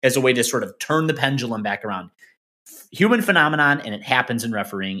as a way to sort of turn the pendulum back around. Human phenomenon, and it happens in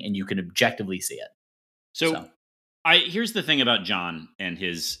refereeing, and you can objectively see it. So. Here's the thing about John and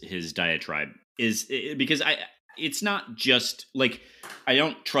his diatribe is because it's not just like I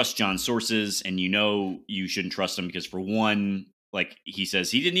don't trust John's sources, and you shouldn't trust him because, for one, like he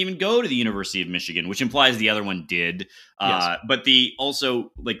says he didn't even go to the University of Michigan, which implies the other one did. Yes. But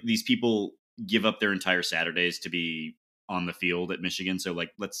also these people give up their entire Saturdays to be on the field at Michigan, so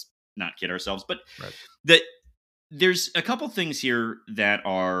let's not kid ourselves. But there's a couple things here that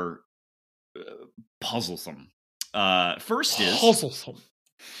are puzzlesome. First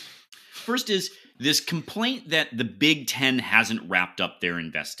is this complaint that the Big Ten hasn't wrapped up their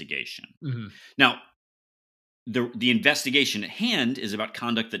investigation. Mm-hmm. Now, the investigation at hand is about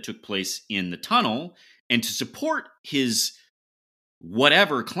conduct that took place in the tunnel, and to support his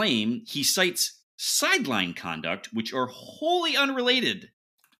whatever claim, he cites sideline conduct, which are wholly unrelated.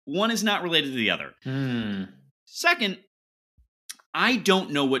 One is not related to the other. Second, I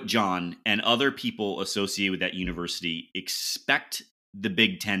don't know what John and other people associated with that university expect the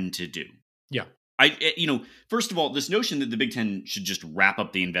Big Ten to do. Yeah. First of all, this notion that the Big Ten should just wrap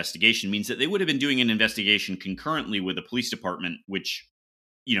up the investigation means that they would have been doing an investigation concurrently with the police department, which,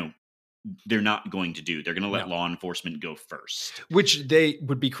 they're not going to do. They're going to let law enforcement go first. Which they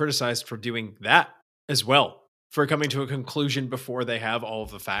would be criticized for doing that as well, for coming to a conclusion before they have all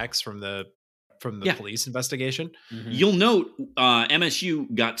of the facts from the police investigation. Mm-hmm. You'll note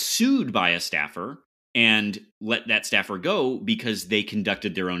MSU got sued by a staffer and let that staffer go because they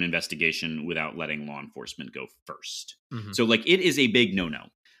conducted their own investigation without letting law enforcement go first. Mm-hmm. So it is a big no-no.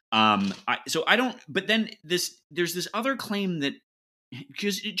 But then there's this other claim that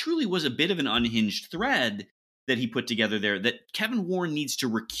because it truly was a bit of an unhinged thread that he put together there, that Kevin Warren needs to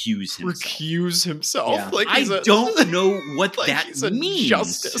recuse himself. Recuse himself. Yeah. Like I don't know what like that he's a means.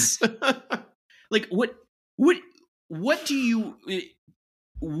 justice. Like what do you,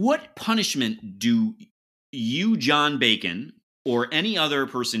 what punishment do you, John Bacon, or any other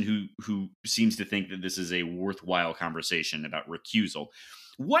person who seems to think that this is a worthwhile conversation about recusal,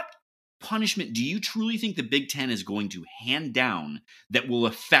 what punishment do you truly think the Big Ten is going to hand down that will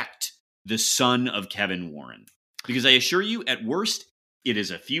affect the son of Kevin Warren? Because I assure you, at worst, it is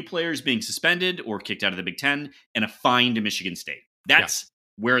a few players being suspended or kicked out of the Big Ten and a fine to Michigan State. That's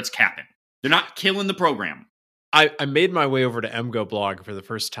where it's capping. They're not killing the program. I made my way over to MGO blog for the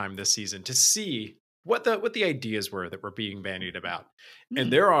first time this season to see what the ideas were that were being bandied about.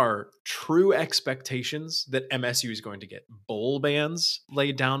 And there are true expectations that MSU is going to get bowl bans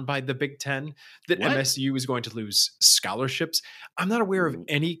laid down by the Big Ten, that What? MSU is going to lose scholarships. I'm not aware of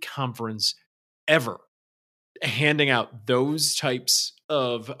any conference ever handing out those types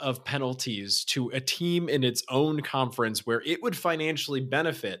of penalties to a team in its own conference where it would financially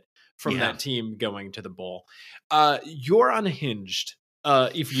benefit from that team going to the bowl. You're unhinged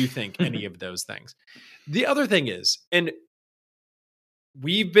if you think any of those things. The other thing is, and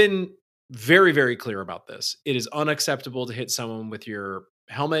we've been very, very clear about this, it is unacceptable to hit someone with your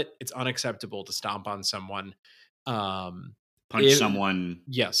helmet. It's unacceptable to stomp on someone. Punch someone.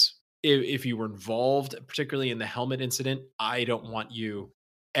 Yes. If you were involved, particularly in the helmet incident, I don't want you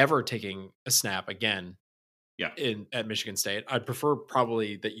ever taking a snap again at Michigan State. I'd prefer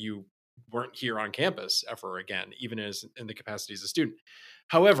probably that you weren't here on campus ever again, even as in the capacity as a student.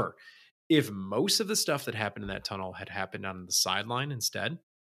 However, if most of the stuff that happened in that tunnel had happened on the sideline instead,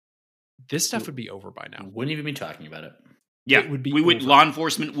 this stuff would be over by now. Wouldn't even be talking about it. Yeah, it would be law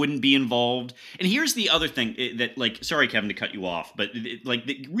enforcement wouldn't be involved. And here's the other thing that, like, sorry, Kevin, to cut you off, but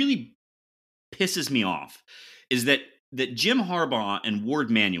that really pisses me off is that Jim Harbaugh and Ward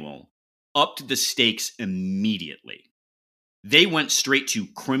Manuel upped the stakes immediately. They went straight to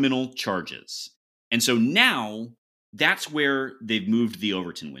criminal charges. And so now that's where they've moved the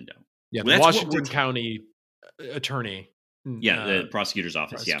Overton window. Yeah, Well, the that's Washington County attorney. The prosecutor's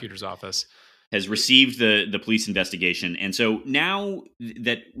office. Prosecutor's office has received the police investigation. And so now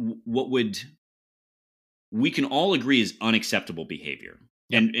that what we can all agree is unacceptable behavior.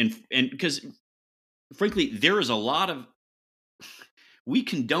 Yep. And because frankly, there is a lot of, we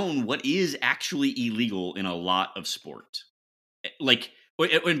condone what is actually illegal in a lot of sport. Like,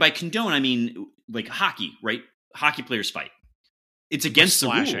 and by condone, I mean like hockey, right? Hockey players fight. It's against the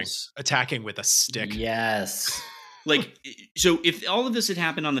rules. Attacking with a stick. Yes. Like, so if all of this had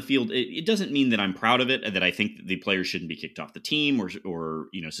happened on the field, it doesn't mean that I'm proud of it, that I think that the players shouldn't be kicked off the team or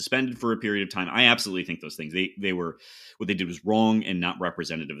suspended for a period of time. I absolutely think those things, they were, what they did was wrong and not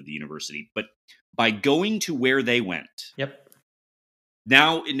representative of the university. But by going to where they went,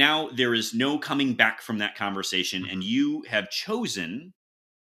 now there is no coming back from that conversation, and you have chosen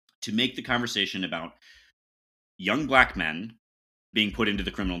to make the conversation about young black men being put into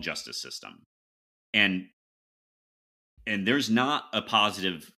the criminal justice system. And there's not a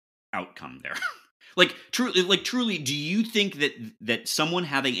positive outcome there. truly, do you think that someone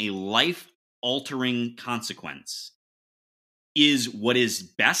having a life-altering consequence is what is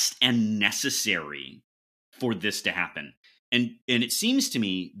best and necessary for this to happen? And it seems to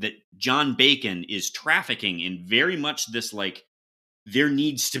me that John Bacon is trafficking in very much this, like, there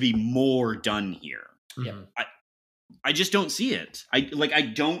needs to be more done here. Yeah. I just don't see it. I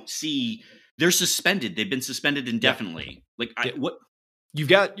don't see. They're suspended. They've been suspended indefinitely. What? You've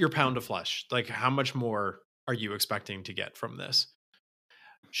got your pound of flesh. Like, how much more are you expecting to get from this?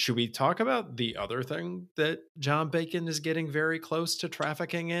 Should we talk about the other thing that John Bacon is getting very close to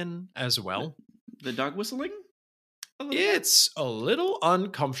trafficking in as well? The dog whistling? It's a little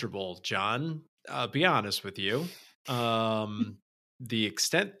uncomfortable, John. Be honest with you. The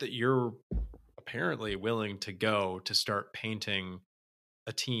extent that you're apparently willing to go to start painting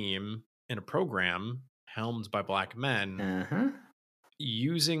a team in a program helmed by black men,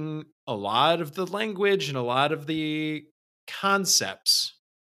 using a lot of the language and a lot of the concepts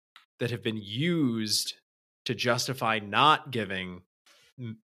that have been used to justify not giving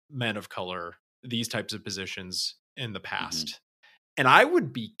men of color these types of positions in the past. And I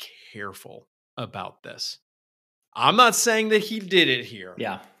would be careful about this. I'm not saying that he did it here.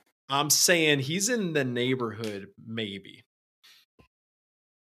 Yeah. I'm saying he's in the neighborhood, maybe.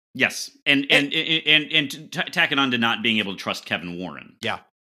 Yes, and tack it on to not being able to trust Kevin Warren. Yeah,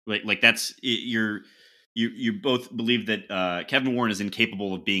 like that's you both believe that Kevin Warren is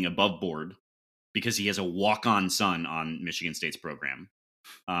incapable of being above board, because he has a walk-on son on Michigan State's program.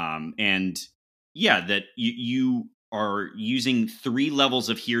 And yeah, that you are using 3 levels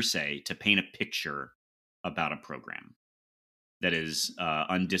of hearsay to paint a picture about a program that is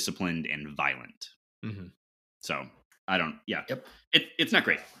undisciplined and violent. Mm-hmm. So I don't. Yeah, Yep. It's not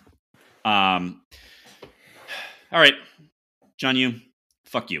great. All right, John,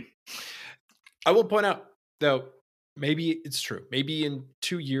 fuck you. I will point out though, maybe it's true. Maybe in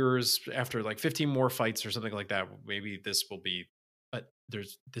 2 years, after like 15 more fights or something like that, maybe this will be. But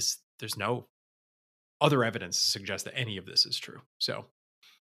there's no other evidence to suggest that any of this is true. So,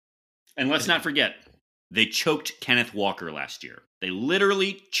 and let's not forget, they choked Kenneth Walker last year. They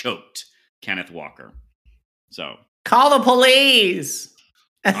literally choked Kenneth Walker. So call the police.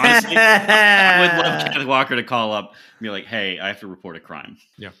 Honestly, I would love Kenneth Walker to call up and be like, "Hey, I have to report a crime.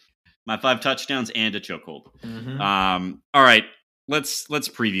 Yeah, my 5 touchdowns and a chokehold." Mm-hmm. All right, let's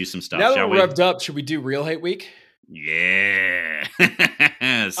preview some stuff. now shall that we? we're revved up, should we do Real Hate Week? Yes.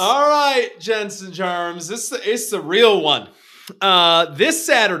 All right, Jensen Charms. It's the real one. This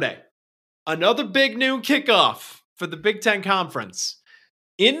Saturday, another big noon kickoff for the Big Ten Conference.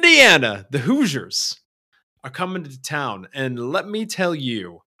 Indiana, the Hoosiers, are coming to town. And let me tell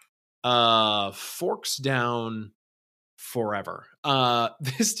you, forks down forever.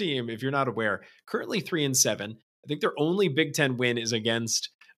 This team, if you're not aware, currently 3-7. I think their only Big Ten win is against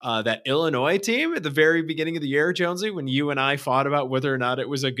that Illinois team at the very beginning of the year, Jonesy, when you and I fought about whether or not it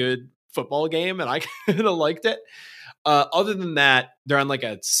was a good football game, and I kind of liked it. Other than that, they're on like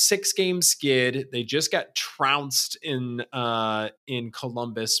a 6-game skid. They just got trounced in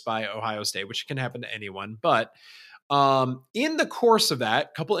Columbus by Ohio State, which can happen to anyone. But in the course of that, a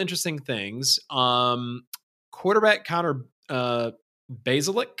couple interesting things. Quarterback Connor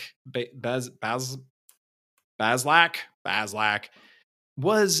Bazelak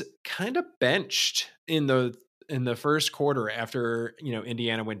was kind of benched in the first quarter after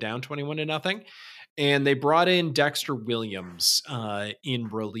Indiana went down 21-0. And they brought in Dexter Williams in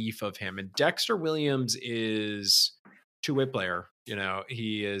relief of him. And Dexter Williams is two-way player.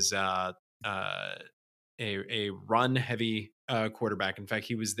 He is a run-heavy quarterback. In fact,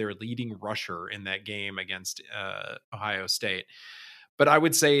 he was their leading rusher in that game against Ohio State. But I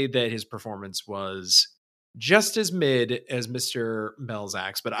would say that his performance was just as mid as Mr.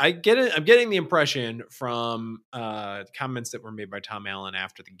 Melzax. But I'm getting the impression from comments that were made by Tom Allen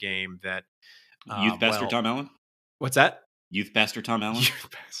after the game that Youth Pastor Tom Allen? What's that? Youth Pastor Tom Allen? Youth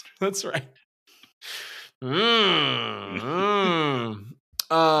Pastor. That's right.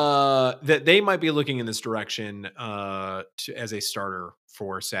 That they might be looking in this direction as a starter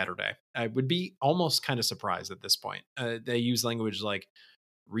for Saturday. I would be almost kind of surprised at this point. They use language like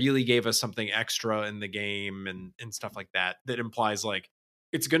really gave us something extra in the game and stuff like that. That implies like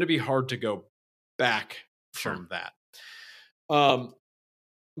it's going to be hard to go back from that.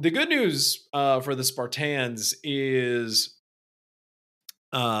 The good news for the Spartans is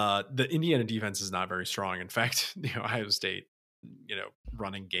the Indiana defense is not very strong. In fact, the Ohio State,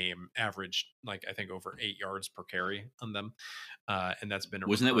 running game averaged like I think over 8 yards per carry on them, and that's been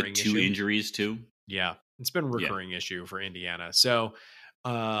wasn't that with 2 injuries too? Yeah, it's been a recurring issue for Indiana. So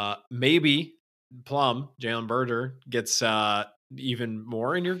maybe Plum Jalen Berger gets even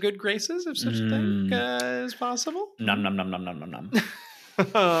more in your good graces if such a thing is possible. Nom nom nom nom nom nom nom.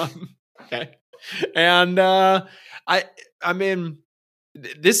 Okay. And I mean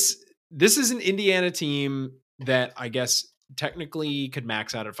this is an Indiana team that I guess technically could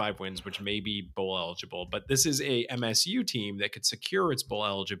max out at 5 wins, which may be bowl eligible, but this is a MSU team that could secure its bowl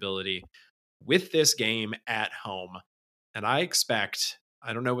eligibility with this game at home. And I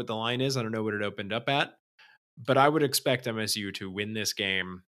don't know what the line is, I don't know what it opened up at, but I would expect MSU to win this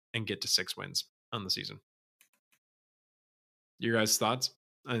game and get to 6 wins on the season. Your guys' thoughts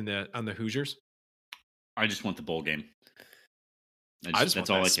on the Hoosiers? I just want the bowl game. That's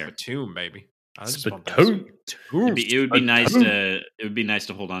all I care. Spittoon, baby. It would be nice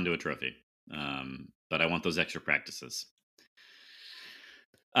to hold on to a trophy. But I want those extra practices.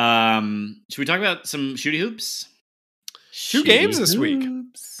 Should we talk about some shooty hoops? 2 games this week.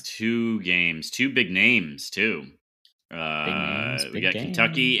 2 games, 2 big names too. We got games.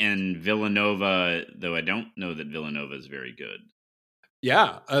 Kentucky and Villanova, though I don't know that Villanova is very good.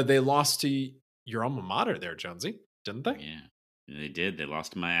 Yeah, they lost to your alma mater there, Jonesy, didn't they? Yeah, they did. They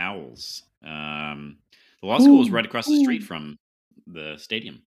lost to my Owls. The law school is right across the street from the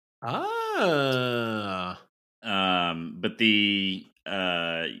stadium. But the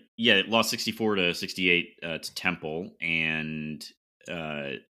it lost 64-68 to Temple, and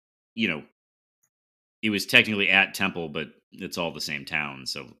it was technically at Temple, but it's all the same town,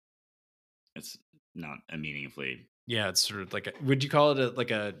 so It's not a meaningfully. Yeah, it's sort of like would you call it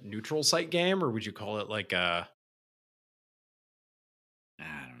like a neutral site game, or would you call it like a?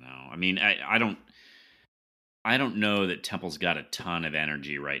 I don't know. I mean, I don't know that Temple's got a ton of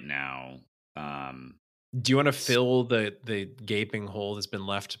energy right now. Do you want to fill the gaping hole that's been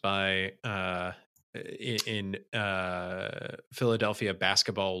left by in Philadelphia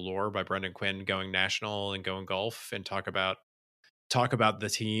basketball lore by Brendan Quinn going national and going golf, and talk about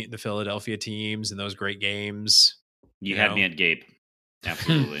the Philadelphia teams and those great games? You had me at gape.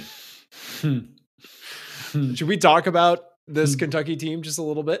 Absolutely. Should we talk about this Kentucky team just a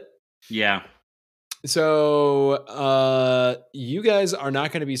little bit? Yeah. So you guys are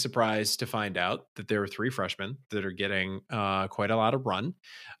not going to be surprised to find out that there are 3 freshmen that are getting quite a lot of run.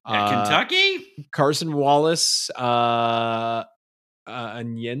 Kentucky? Carson Wallace,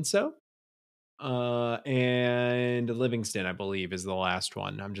 Anyenso, and Livingston, I believe, is the last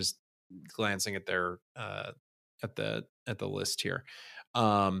one. I'm just glancing at their at the list here.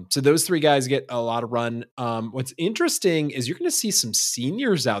 So those 3 guys get a lot of run. What's interesting is you're going to see some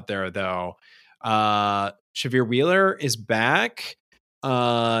seniors out there, though. Shavir Wheeler is back.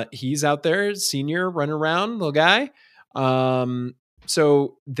 He's out there, senior, running around, little guy.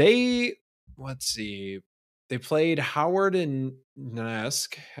 So let's see. They played Howard and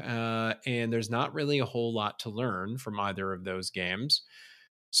Nesk, and there's not really a whole lot to learn from either of those games.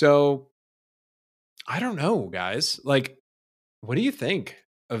 So I don't know, guys. Like, what do you think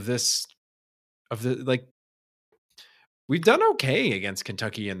of this? We've done okay against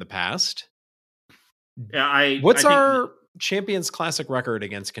Kentucky in the past. Yeah, What's our Champions Classic record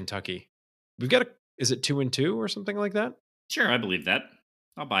against Kentucky? We've got is it 2-2 or something like that? Sure, I believe that.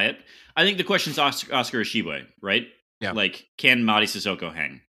 I'll buy it. I think the question's Oscar Ishibwe, right? Yeah. Like, can Mady Sissoko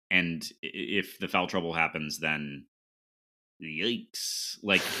hang? And if the foul trouble happens, then yikes.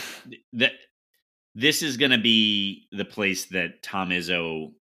 Like, this is going to be the place that Tom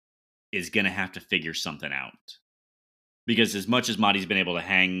Izzo is going to have to figure something out. Because as much as Mady's been able to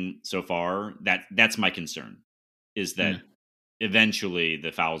hang so far, that's my concern, is that eventually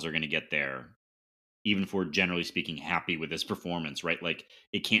the fouls are going to get there, even if we're generally speaking happy with his performance, right? Like,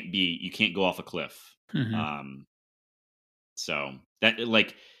 you can't go off a cliff. Mm-hmm. So that,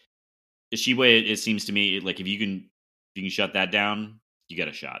 like, Ishibwe, it seems to me like if you can shut that down, you get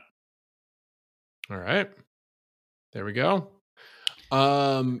a shot. All right, there we go.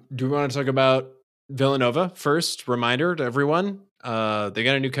 Do we want to talk about Villanova first? Reminder to everyone, they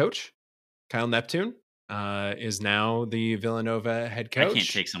got a new coach. Kyle Neptune is now the Villanova head coach. I can't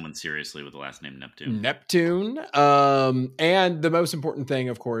take someone seriously with the last name Neptune. And the most important thing,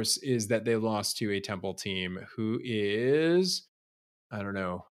 of course, is that they lost to a Temple team who is, I don't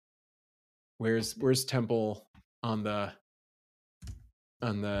know, where's Temple on the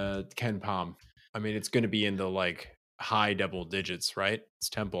Ken Pom? I mean, it's going to be in the like high double digits, right? It's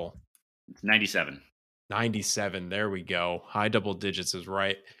Temple. 97. 97. There we go. High double digits is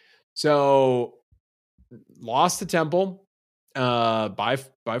right. So lost to Temple by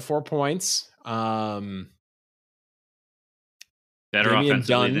 4 points. Better Damian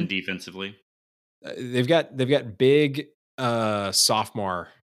offensively Dunn, than defensively. They've got big sophomore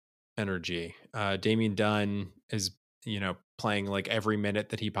energy. Damian Dunn is, playing like every minute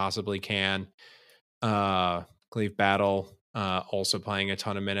that he possibly can. Cleve Battle also playing a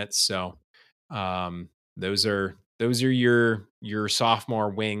ton of minutes. So those are your sophomore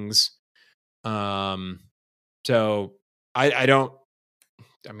wings. So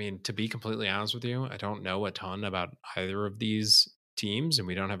I mean, to be completely honest with you, I don't know a ton about either of these teams, and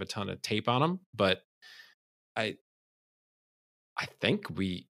we don't have a ton of tape on them, but I think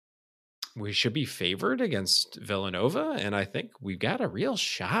we should be favored against Villanova, and I think we've got a real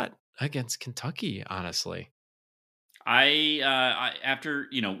shot against Kentucky, honestly. I after,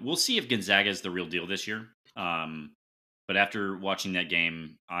 we'll see if Gonzaga is the real deal this year. But after watching that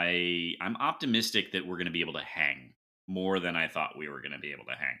game, I'm optimistic that we're going to be able to hang more than I thought we were going to be able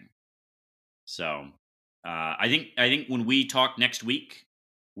to hang. So I think when we talk next week,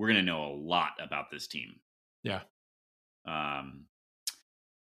 we're going to know a lot about this team. Yeah.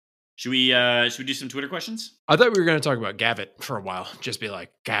 Should we do some Twitter questions? I thought we were going to talk about Gavitt for a while. Just be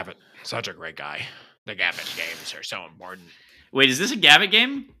like, Gavitt, such a great guy. The Gavitt games are so important. Wait, is this a Gavitt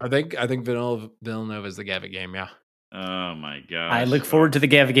game? I think Villanova is the Gavitt game. Yeah. Oh my god! I look forward to the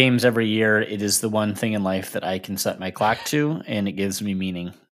Gavitt games every year. It is the one thing in life that I can set my clock to, and it gives me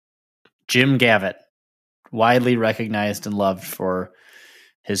meaning. Jim Gavitt, widely recognized and loved for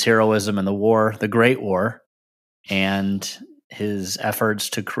his heroism in the war, the Great War, and his efforts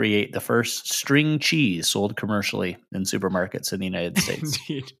to create the first string cheese sold commercially in supermarkets in the United States.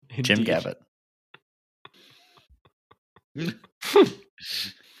 Indeed. Jim Gavitt.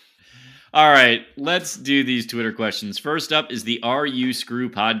 All right, let's do these Twitter questions. First up is the Are You Screw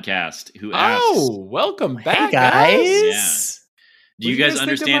podcast, who asks, welcome back, Hey guys. Yeah. Do you What do you guys guys think of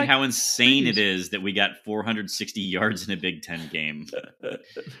understand my how insane it previews? is that we got 460 yards in a Big Ten game?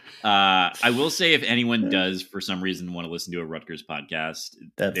 I will say, if anyone does, for some reason, want to listen to a Rutgers podcast,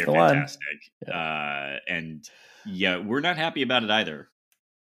 That's they're the one. fantastic. And yeah, we're not happy about it either.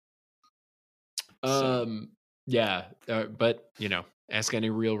 But ask any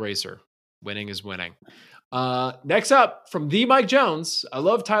real racer. Winning is winning. Next up from the Mike Jones. I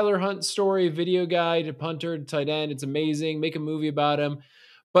love Tyler Hunt's story, video guy to punter to tight end. It's amazing. Make a movie about him.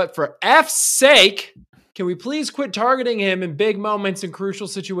 But for F's sake, can we please quit targeting him in big moments and crucial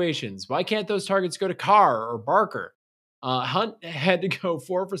situations? Why can't those targets go to Carr or Barker? Hunt had to go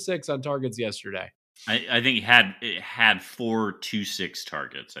 4 for 6 on targets yesterday. I think it had 4 2-6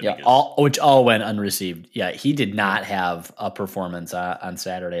 targets. I think which all went unreceived. Yeah, he did not have a performance on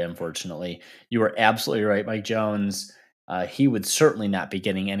Saturday, unfortunately. You were absolutely right, Mike Jones. He would certainly not be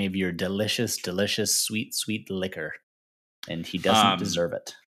getting any of your delicious, sweet, sweet liquor, and he doesn't deserve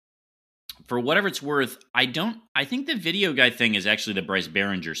it. For whatever it's worth, I think the video guy thing is actually the Bryce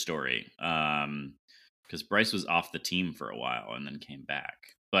Behringer story, because Bryce was off the team for a while and then came back.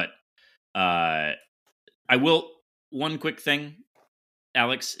 But I will, one quick thing,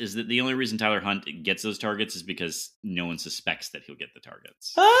 Alex, is that the only reason Tyler Hunt gets those targets is because no one suspects that he'll get the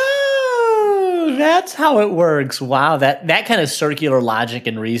targets. Oh, that's how it works. Wow, that kind of circular logic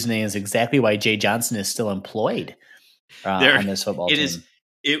and reasoning is exactly why Jay Johnson is still employed on this football team.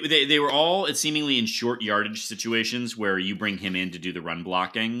 They were all seemingly in short yardage situations where you bring him in to do the run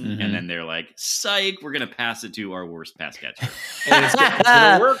blocking, and then they're like, psych, we're going to pass it to our worst pass catcher. And it's going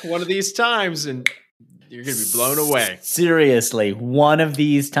to work one of these times, and you're going to be blown away. Seriously, one of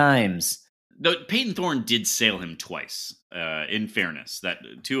these times. Though Peyton Thorne did sail him twice, in fairness. That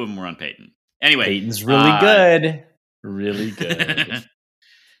 2 of them were on Peyton. Anyway. Peyton's really good. Really good.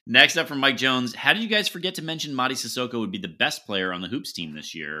 Next up from Mike Jones, how did you guys forget to mention Mady Sissoko would be the best player on the Hoops team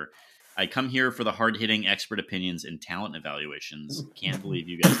this year? I come here for the hard-hitting expert opinions and talent evaluations. Can't believe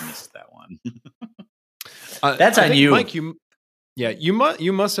you guys missed that one. That's on you. Mike, you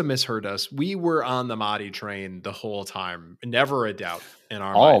must have misheard us. We were on the Mady train the whole time. Never a doubt in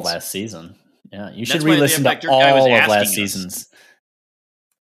our minds. Last season. Yeah, you should re-listen to all of last season's.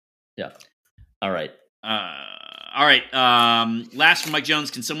 Yeah. All right. Last from Mike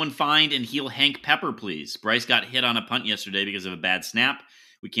Jones. Can someone find and heal Hank Pepper, please? Bryce got hit on a punt yesterday because of a bad snap.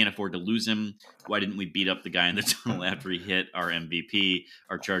 We can't afford to lose him. Why didn't we beat up the guy in the tunnel after he hit our MVP?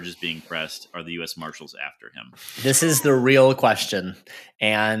 Our charges being pressed. Are the U.S. Marshals after him? This is the real question.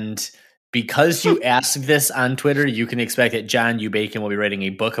 And because you asked this on Twitter, you can expect that John U. Bacon will be writing a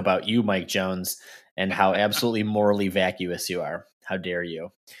book about you, Mike Jones, and how absolutely morally vacuous you are. How dare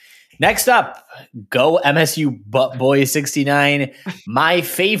you? Next up, go MSU Buttboy69, my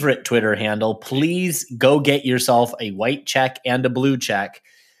favorite Twitter handle. Please go get yourself a white check and a blue check.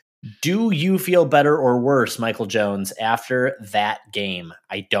 Do you feel better or worse, Michael Jones, after that game?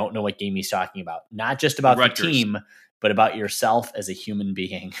 I don't know what game he's talking about. Not just about Rutgers. The team, but about yourself as a human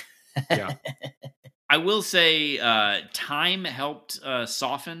being. Yeah. I will say time helped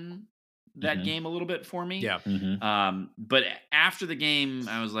soften that game a little bit for me. Yeah. But after the game,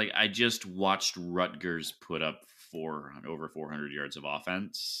 I was like, I just watched Rutgers put up over 400 yards of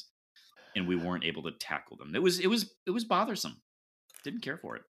offense, and we weren't able to tackle them. It was bothersome. Didn't care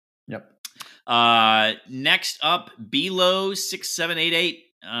for it. Yep. Next up, Below 6788.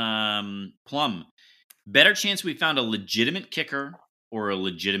 Plum. Better chance we found a legitimate kicker or a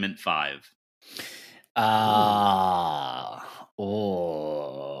legitimate 5?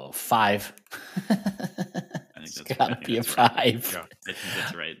 5. I think that's gotta be a 5. Right. Yeah, I think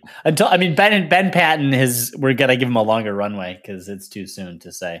that's right. Ben Patton we're gonna give him a longer runway because it's too soon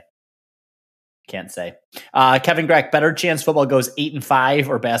to say. Can't say. Kevin Greck, better chance football goes 8-5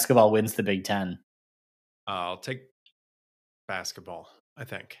 or basketball wins the Big Ten? I'll take basketball. I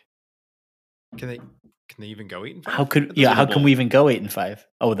think. Can they even go 8-5? How can we even go 8-5?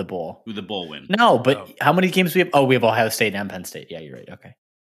 Oh, the bowl. Who the bowl win? No, but how many games we have? Oh, we have Ohio State and Penn State. Yeah, you're right. Okay.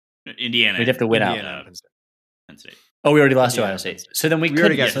 Indiana. We'd have to win out. Penn State. Oh, we already lost to Ohio State. So then we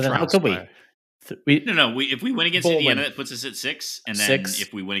could. So then how could we? If we win against Indiana, that puts us at 6, and then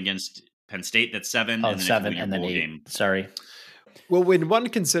if we win against Penn State, that's 7. Oh, and then 7 and then 8. Game. Sorry. Well, when one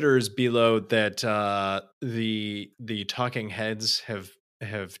considers below that the talking heads have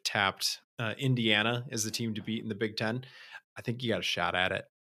tapped Indiana as the team to beat in the Big Ten, I think you got a shot at it.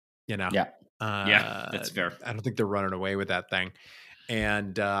 Yeah. Yeah, that's fair. I don't think they're running away with that thing.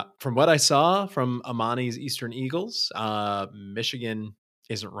 And from what I saw from Amani's Eastern Eagles, Michigan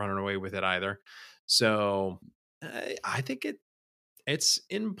isn't running away with it either. So I think it's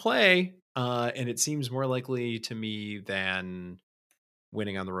in play, and it seems more likely to me than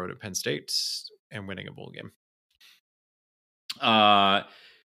winning on the road at Penn State and winning a bowl game.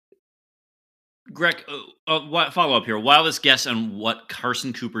 Greg, follow up here. Wildest guess on what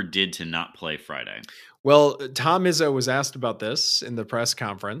Carson Cooper did to not play Friday? Well, Tom Izzo was asked about this in the press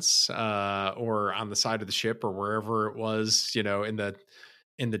conference, or on the side of the ship, or wherever it was, in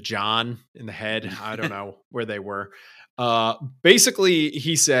the John, in the head. I don't know where they were. Basically,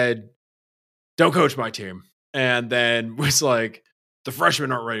 he said, "Don't coach my team," and then was like, "The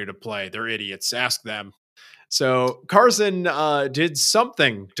freshmen aren't ready to play. They're idiots. Ask them." So Carson did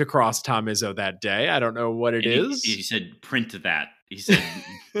something to cross Tom Izzo that day. I don't know what it is. He said, "Print that." He said,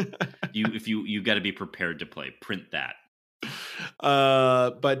 "You got to be prepared to play. Print that."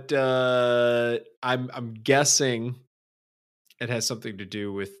 But I'm guessing it has something to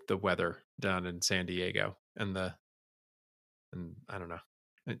do with the weather down in San Diego and I don't know,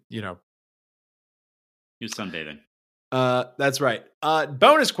 he was sunbathing. That's right.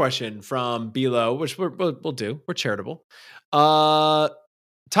 Bonus question from Bilo, which we'll do. We're charitable.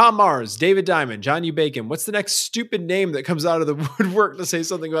 Tom Mars, David Diamond, John U. Bacon. What's the next stupid name that comes out of the woodwork to say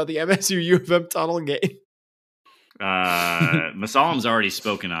something about the MSU U of M tunnel game? Masalam's already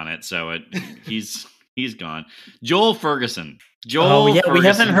spoken on it, so he's gone. Joel Ferguson. Ferguson. We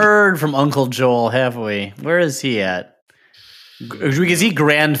haven't heard from Uncle Joel, have we? Where is he at? Is he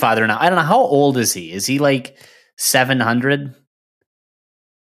grandfather now? I don't know. How old is he? Is he like 700?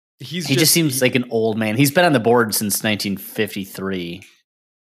 He just seems like an old man. He's been on the board since 1953.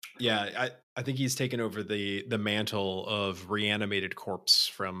 Yeah, I think he's taken over the mantle of reanimated corpse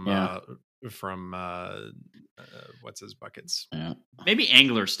from what's his buckets. Yeah. Maybe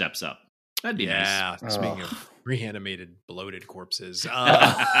Angler steps up. That'd be nice. Yeah, speaking of reanimated bloated corpses.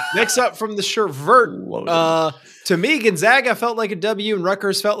 Next up from the Shervert, to me, Gonzaga felt like a W and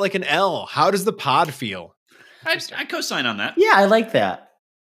Rutgers felt like an L. How does the pod feel? I co-sign on that. Yeah, I like that.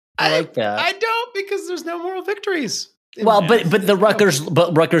 I like that. I don't, because there's no moral victories. Well, but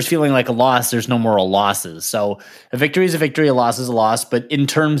Rutgers feeling like a loss, there's no moral losses. So a victory is a victory, a loss is a loss. But in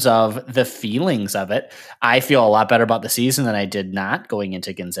terms of the feelings of it, I feel a lot better about the season than I did not going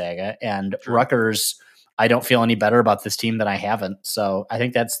into Gonzaga. And True. Rutgers, I don't feel any better about this team than I haven't. So I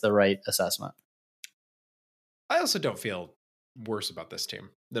think that's the right assessment. I also don't feel worse about this team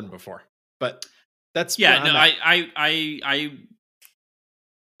than before. But that's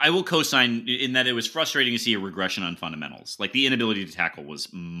I will co-sign in that it was frustrating to see a regression on fundamentals. Like the inability to tackle was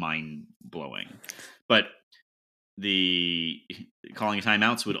mind-blowing. But the calling of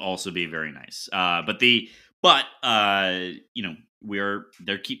timeouts would also be very nice. They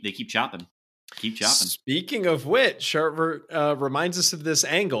keep chopping. Keep chopping. Speaking of which, Sharver reminds us of this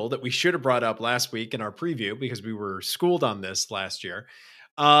angle that we should have brought up last week in our preview because we were schooled on this last year.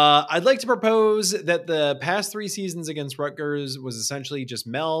 I'd like to propose that the past 3 seasons against Rutgers was essentially just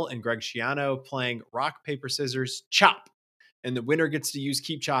Mel and Greg Schiano playing rock, paper, scissors, chop. And the winner gets to use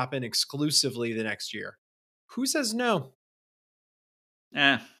Keep Chopping exclusively the next year. Who says no?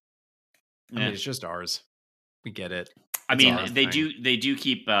 I mean, it's just ours. We get it. I mean, they do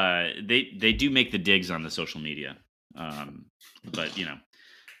keep they do make the digs on the social media. But if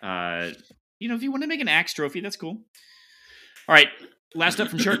you want to make an axe trophy, that's cool. All right. Last up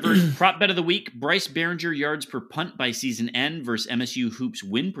from Shartvert, prop bet of the week, Bryce Behringer yards per punt by season end versus MSU Hoops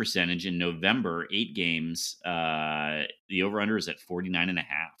win percentage in November, 8 games. The over-under is at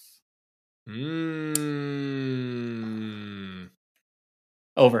 49.5.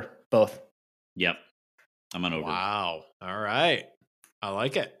 Over, both. Yep. I'm on over. Wow. All right. I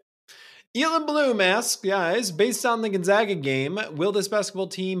like it. Elon Bloom asks, guys, based on the Gonzaga game, will this basketball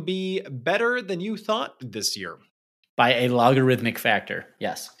team be better than you thought this year? By a logarithmic factor,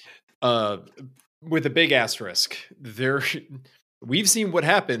 yes. With a big asterisk. We've seen what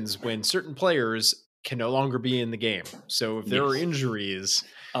happens when certain players can no longer be in the game. So if there are injuries,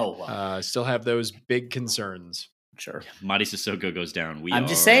 still have those big concerns. Sure. Mady Sissoko goes down. I'm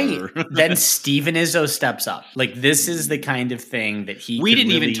just saying, then Steven Izzo steps up. Like, this is the kind of thing that we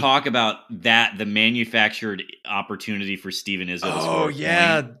didn't even talk about that, the manufactured opportunity for Steven Izzo. Oh,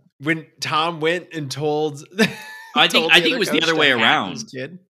 yeah. When Tom went and told... I think it was the other way around.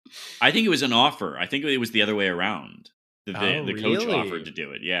 I think it was an offer. I think it was the other way around. The coach offered to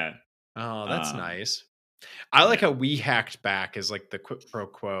do it. Yeah. Oh, that's nice. I like how we hacked back as like the quid pro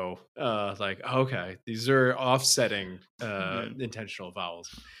quo. Like, okay, these are offsetting intentional fouls.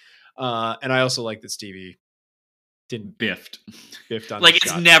 And I also like that Stevie didn't biffed on like the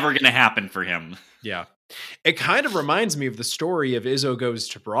it's shot. never gonna happen for him. Yeah. It kind of reminds me of the story of Izzo Goes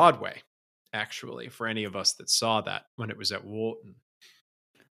to Broadway, actually, for any of us that saw that when it was at Wharton.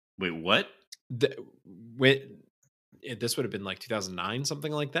 Wait, what? This would have been like 2009,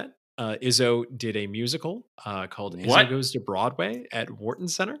 something like that. Izzo did a musical called Izzo Goes to Broadway at Wharton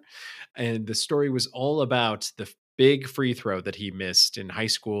Center. And the story was all about the big free throw that he missed in high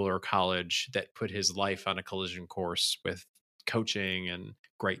school or college that put his life on a collision course with coaching and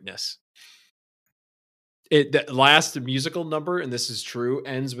greatness. The last musical number, and this is true,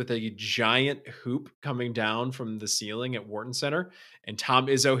 ends with a giant hoop coming down from the ceiling at Wharton Center, and Tom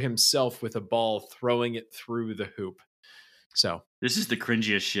Izzo himself with a ball throwing it through the hoop. So this is the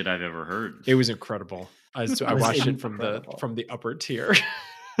cringiest shit I've ever heard. It was incredible. I watched it from the upper tier,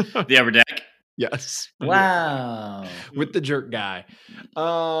 the upper deck. Yes. Wow. With the jerk guy.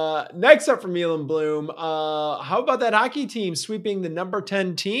 Next up from Elon Bloom. How about that hockey team sweeping the number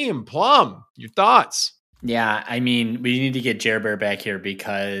 10 team? Plum, your thoughts? Yeah, I mean, we need to get Jer Bear back here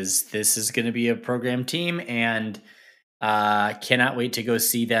because this is going to be a program team, and cannot wait to go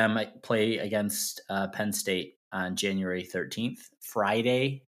see them play against Penn State on January 13th,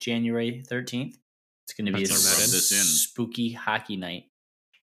 Friday, January 13th. It's going to be a spooky hockey night.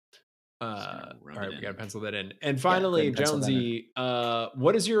 All right, we got to pencil that in. And finally, Jonesy,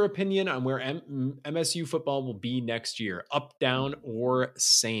 what is your opinion on where MSU football will be next year? Up, down, or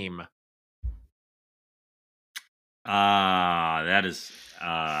same? That is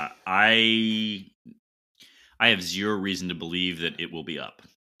I have zero reason to believe that it will be up.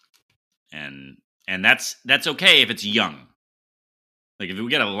 And that's okay if it's young. Like if we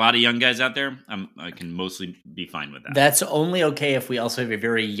get a lot of young guys out there, I can mostly be fine with that. That's only okay if we also have a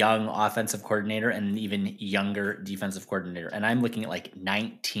very young offensive coordinator and an even younger defensive coordinator. And I'm looking at like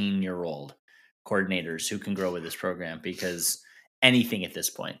 19-year-old coordinators who can grow with this program, because anything at this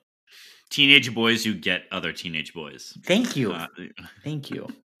point. Teenage boys who get other teenage boys. Thank you. Thank you.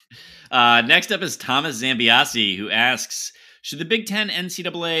 Next up is Thomas Zambiasi, who asks, should the Big Ten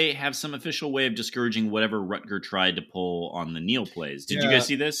NCAA have some official way of discouraging whatever Rutger tried to pull on the kneel plays? Did you guys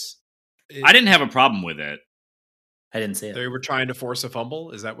see this? I didn't have a problem with it. I didn't see it. They were trying to force a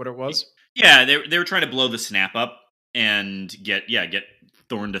fumble. Is that what it was? Yeah, they were trying to blow the snap up and get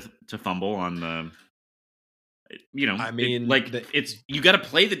Thorne to fumble on the. I mean, it's you got to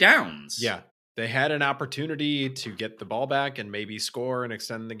play the downs. Yeah, they had an opportunity to get the ball back and maybe score and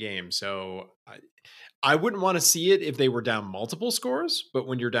extend the game. So I wouldn't want to see it if they were down multiple scores, but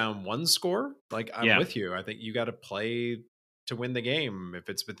when you're down one score, I'm with you. I think you got to play to win the game if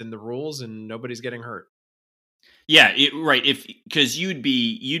it's within the rules and nobody's getting hurt. Yeah, right. Because you'd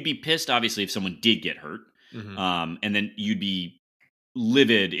be pissed obviously if someone did get hurt, and then you'd be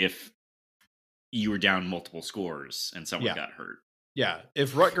livid if you were down multiple scores and someone got hurt. Yeah,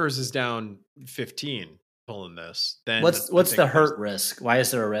 if Rutgers is down 15 pulling this, then what's the hurt risk? Why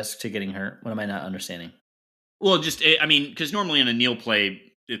is there a risk to getting hurt? What am I not understanding? Well, just because normally in a kneel play,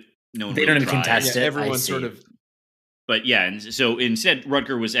 if no one they don't even contest it. Everyone sort of. But yeah, and so instead,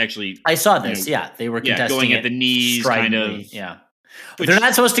 Rutger was actually. I saw this. They were contesting going at the knees, kind of. Yeah, but they're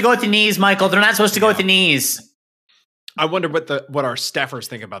not supposed to go at the knees, Michael. They're not supposed to go at the knees. I wonder what our staffers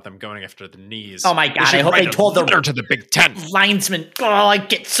think about them going after the knees. Oh my god! I hope they told the to the Big Ten linesman. Oh, I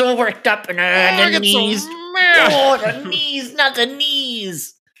get so worked up in the knees. The knees, not the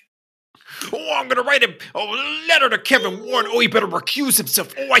knees. Oh, I'm gonna write a letter to Kevin Warren. Oh, he better recuse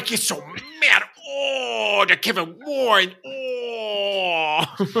himself. Oh, I get so mad. Oh, to Kevin Warren. Oh.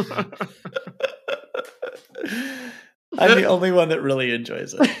 I'm the only one that really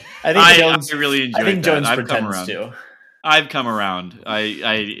enjoys it. I think Jones pretends to. I've come around. I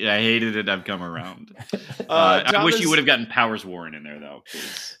hated it. I've come around. I wish you would have gotten Powers Warren in there though.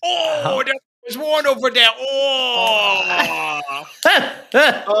 Please. Oh, there's Warren over there. Oh.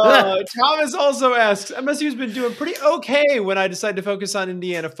 Thomas also asks, MSU's been doing pretty okay when I decide to focus on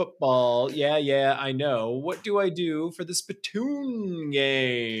Indiana football. Yeah, I know. What do I do for the spittoon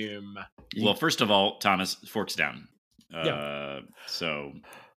game? Well, first of all, Thomas, forks down. So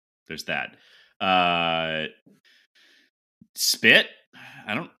there's that. Spit?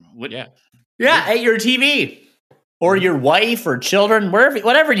 I don't. What? Yeah, at your TV or your wife or children, wherever,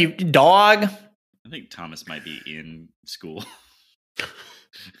 whatever you dog. I think Thomas might be in school.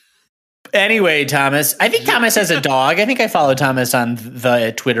 Anyway, Thomas, I think Thomas has a dog. I think I follow Thomas on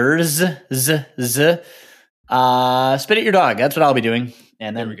the Twitters. Spit at your dog. That's what I'll be doing,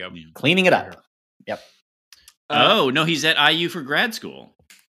 and then there we go. Cleaning it up. Yep. Oh, no, he's at IU for grad school.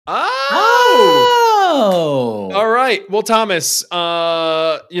 Oh! All right. Well, Thomas,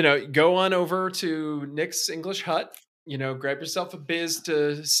 go on over to Nick's English Hut. Grab yourself a biz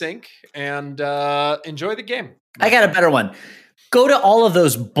to sink and enjoy the game. I got a better one. Go to all of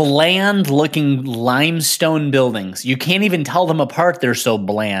those bland-looking limestone buildings. You can't even tell them apart. They're so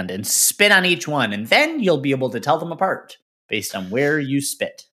bland. And spit on each one, and then you'll be able to tell them apart based on where you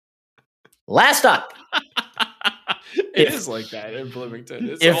spit. Last up. It is like that in Bloomington.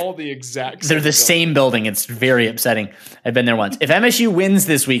 It's all the exact same. They're the same building. It's very upsetting. I've been there once. If MSU wins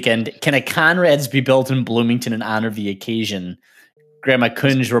this weekend, can a Conrad's be built in Bloomington in honor of the occasion? Grandma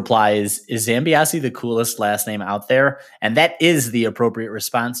Kunj replies, is Zambiasi the coolest last name out there? And that is the appropriate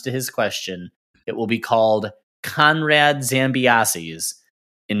response to his question. It will be called Conrad Zambiasi's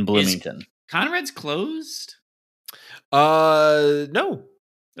in Bloomington. Is Conrad's closed? No.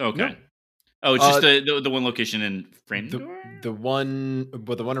 Okay. No. Oh, it's just the one location in Frandor? The one in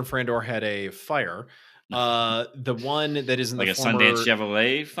Frandor had a fire. The one that is in like the a Sundance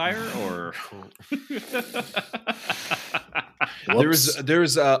Chevrolet fire, or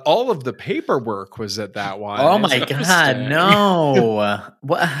there's all of the paperwork was at that one. Oh my god, no!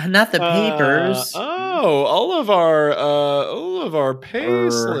 What? Not the papers. All of our pay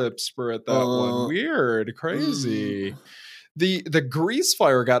slips were at that one. Weird, crazy. The grease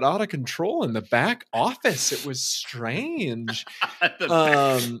fire got out of control in the back office. It was strange.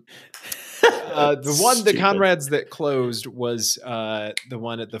 The one, the Conrad's that closed was the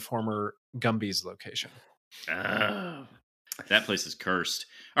one at the former Gumby's location. That place is cursed.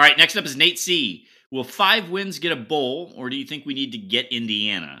 All right, next up is Nate C. Will 5 wins get a bowl, or do you think we need to get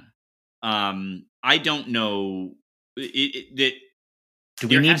Indiana? I don't know.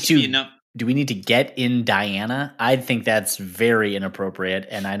 Do we need to get in Diana? I think that's very inappropriate,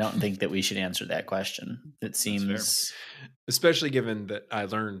 and I don't think that we should answer that question. It seems, especially given that I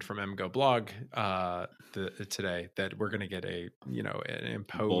learned from MGO blog today that we're going to get an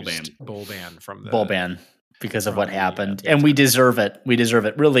imposed bowl ban from the bowl ban because of what happened, and we deserve it. We deserve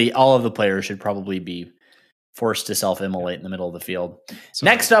it. Really, all of the players should probably be forced to self-immolate in the middle of the field.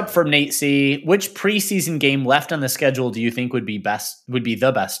 Next up from Nate C, which preseason game left on the schedule do you think would be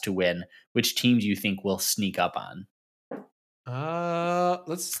the best to win? Which team do you think will sneak up on?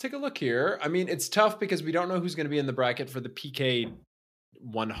 Let's take a look here. I mean, it's tough because we don't know who's going to be in the bracket for the PK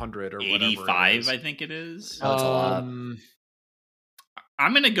 100 or 85, I think it is. Oh, that's a lot.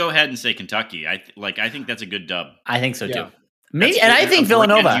 I'm going to go ahead and say Kentucky. I think that's a good dub. I think so too. Maybe, and I think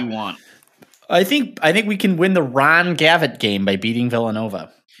Villanova. You want. I think we can win the Ron Gavitt game by beating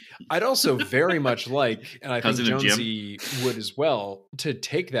Villanova. I'd also very much like, and I think Jonesy would as well, to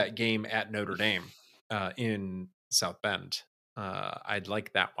take that game at Notre Dame in South Bend. I'd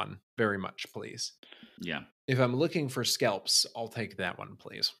like that one very much, please. Yeah. If I'm looking for scalps, I'll take that one,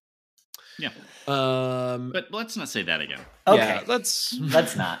 please. Yeah. But let's not say that again. Okay. Yeah, let's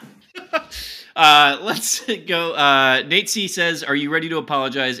not. Let's go. Nate C says, are you ready to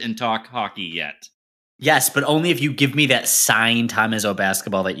apologize and talk hockey yet? Yes, but only if you give me that signed Tom Izzo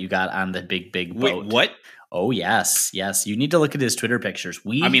basketball that you got on the big boat. Wait, what? Oh, yes. You need to look at his Twitter pictures.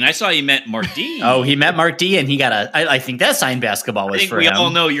 I saw he met Mark D. Oh, he met Mark D, and he got I think that signed basketball was for him. We all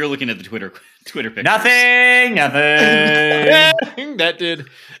know you're looking at the Twitter pictures. Nothing. That did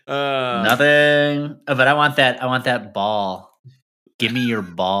nothing. But I want that ball. Give me your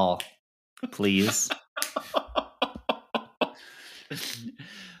ball, please.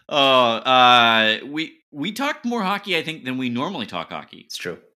 We talked more hockey, I think, than we normally talk hockey. It's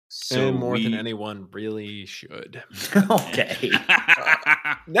true. So more than anyone really should. Okay.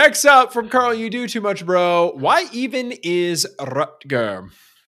 Next up from Carl, you do too much, bro. Why even is Rutger?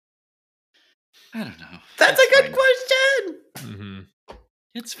 I don't know. That's a good question. Mm-hmm.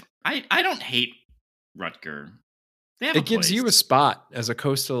 I don't hate Rutger. It gives you a spot as a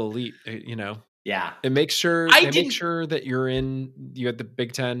coastal elite, Yeah. It makes sure that you had the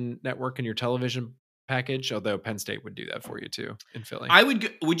Big Ten network in your television package, although Penn State would do that for you too in Philly.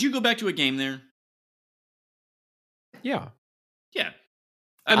 Would you go back to a game there? Yeah. Yeah.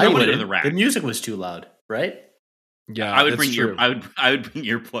 I would. The music was too loud, right? Yeah. I would bring I would bring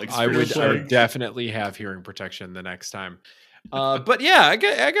earplugs. I would definitely have hearing protection the next time. But yeah, I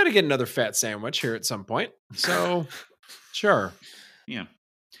got to get another fat sandwich here at some point. So sure. Yeah.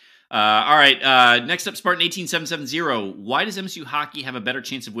 All right. Next up, Spartan 18770. Why does MSU hockey have a better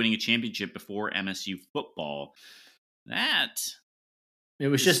chance of winning a championship before MSU football? It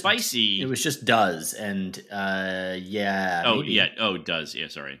was just spicy. It was just does and yeah. Oh maybe. yeah. Oh, does. Yeah.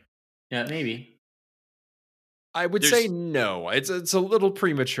 Sorry. Yeah, maybe. I would say no. It's a little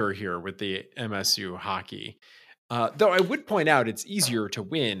premature here with the MSU hockey. Though I would point out it's easier to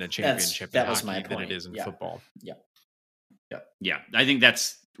win a championship in was my hockey than point. it is in Yeah. football. Yeah, I think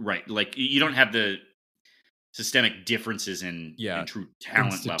that's right. Like you don't have the systemic differences in true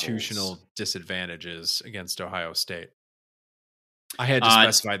talent Institutional levels. disadvantages against Ohio State. I had to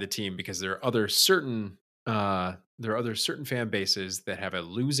specify the team because there are other certain fan bases that have a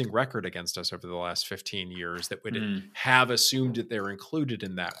losing record against us over the last 15 years that would have assumed that they're included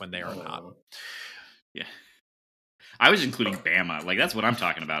in that when they are not. Yeah. I was including Bama. Like that's what I'm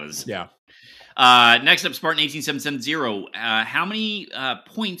talking about is yeah. Next up, Spartan 18770. How many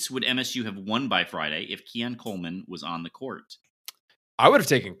points would MSU have won by Friday if Keon Coleman was on the court? I would have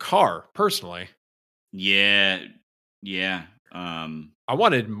taken Carr personally. Yeah. I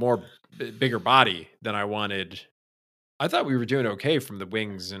wanted bigger body than I wanted. I thought we were doing okay from the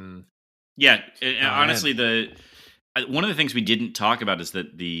wings and honestly, one of the things we didn't talk about is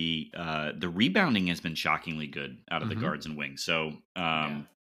that the rebounding has been shockingly good out of the guards and wings. So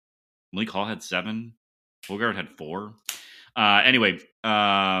Malik Hall had 7, Fulgard had 4. Anyway,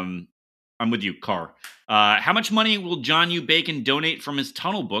 I'm with you, Carr. How much money will John U. Bacon donate from his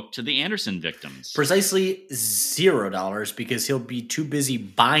tunnel book to the Anderson victims? Precisely $0 because he'll be too busy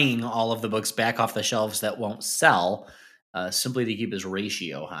buying all of the books back off the shelves that won't sell, simply to keep his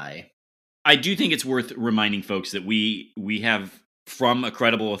ratio high. I do think it's worth reminding folks that we have from a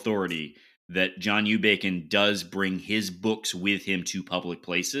credible authority that John U. Bacon does bring his books with him to public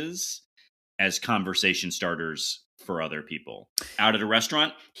places as conversation starters for other people. Out at a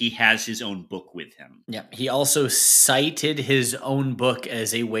restaurant, he has his own book with him. Yeah, he also cited his own book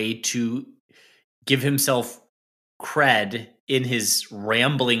as a way to give himself cred in his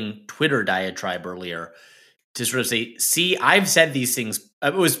rambling Twitter diatribe earlier to sort of say, see, I've said these things.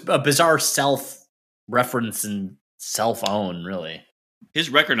 It was a bizarre self-reference and self-own, really. His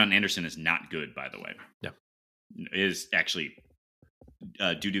record on Anderson is not good, by the way. Yeah. It is actually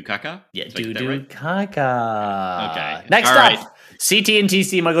doo-doo caca? Yeah, doo-doo caca. Okay. Next All up, right. CT and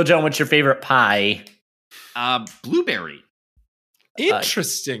TC. Michael Jones, what's your favorite pie? Blueberry.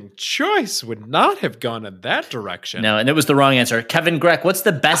 Interesting choice. Would not have gone in that direction. No, and it was the wrong answer. Kevin Greck, what's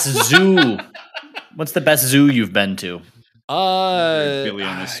the best zoo? What's the best zoo you've been to? Billy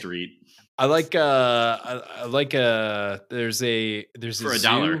on the street. There's a for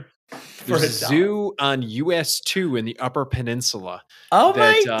zoo. There's a zoo on US 2 in the Upper Peninsula. Oh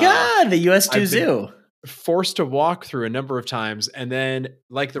my God, the US 2 zoo. Forced to walk through a number of times, and then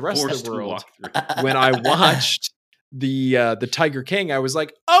like the rest of the world, when I watched the Tiger King, I was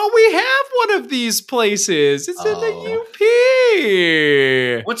like, oh, we have one of these places. It's in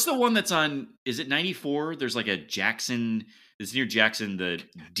the UP. What's the one that's on? Is it 94? There's like a Jackson. It's near Jackson, the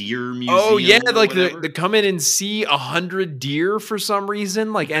deer museum. Oh yeah, like the come in and see 100 deer for some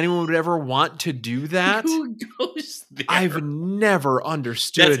reason. Like anyone would ever want to do that. Who goes there? I've never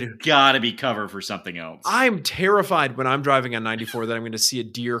understood. That's got to be cover for something else. I'm terrified when I'm driving on 94 that I'm going to see a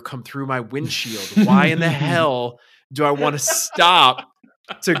deer come through my windshield. Why in the hell do I want to stop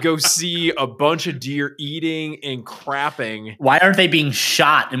to go see a bunch of deer eating and crapping? Why aren't they being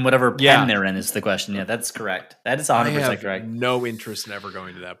shot in whatever pen they're in is the question. Yeah, that's correct. That is 100% correct. No interest in ever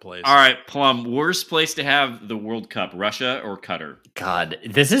going to that place. All right, Plum, worst place to have the World Cup, Russia or Qatar? God,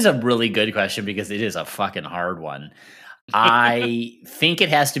 this is a really good question because it is a fucking hard one. I think it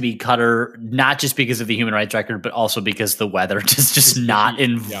has to be Qatar, not just because of the human rights record, but also because the weather does just not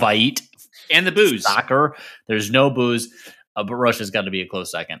invite and the booze. Soccer. There's no booze. But Russia's got to be a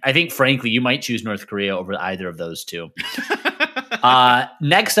close second. I think, frankly, you might choose North Korea over either of those two.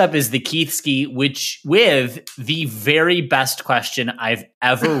 Next up is the Keith Ski, which with the very best question I've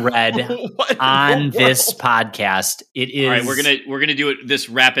ever read on this podcast. It is. All right, we're gonna do it this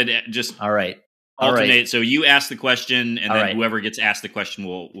rapid. Just all right. Alternate. All right. So you ask the question, and then whoever gets asked the question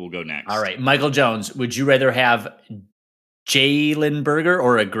will go next. All right, Michael Jones, would you rather have Jalen Burger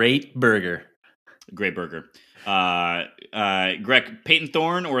or a great burger? A great burger. Greg, Peyton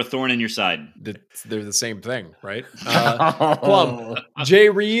Thorne or a thorn in your side? They're the same thing, right? Plum, Jay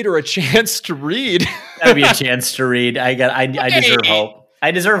Reed or a chance to read? That'd be a chance to read. I deserve hope.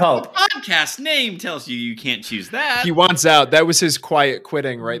 I deserve hope. The podcast name tells you can't choose that. He wants out. That was his quiet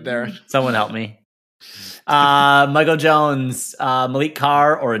quitting right there. Someone help me. Michael Jones, Malik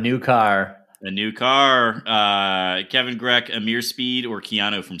Carr or a new car? A new car. Kevin Greck, Amir Speed or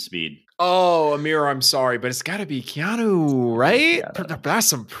Keanu from Speed? Oh, Amir, I'm sorry, but it's got to be Keanu, right? Yeah. That's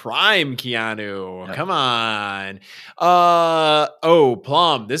some prime Keanu. Yep. Come on.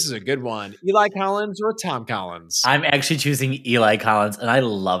 Plum. This is a good one. Eli Collins or Tom Collins? I'm actually choosing Eli Collins, and I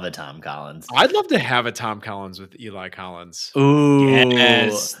love a Tom Collins. I'd love to have a Tom Collins with Eli Collins. Ooh.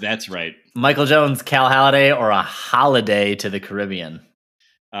 Yes, that's right. Michael Jones, Cal Holiday, or a holiday to the Caribbean?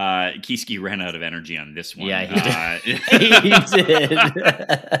 Kieski ran out of energy on this one. Yeah, he did. He did.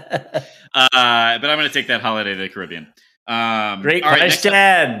 but I'm going to take that holiday to the Caribbean. Great all right, question.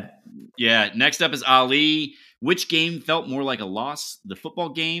 Next up is Ali. Which game felt more like a loss, the football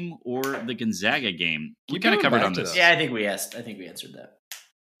game or the Gonzaga game? We Keep kind of going covered back on to this. those. Yeah, I think we answered that.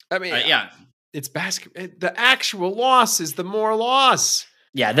 I mean, Yeah. it's basketball. The actual loss is the more loss.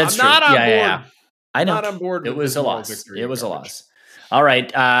 Yeah, that's I'm true. not on board. Yeah. I know. Not on board. It with was this a moral loss. victory It was a garbage. loss. All right.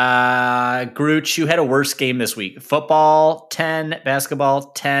 Grooch, you had a worse game this week. Football 10,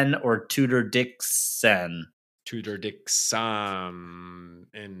 basketball 10, or Tudor Dixon? Tudor Dixon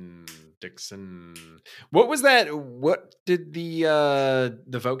and Dixon. What was that? What did the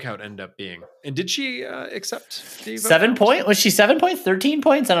vote count end up being? And did she accept the vote 7 count? point? Was she 7 points? 13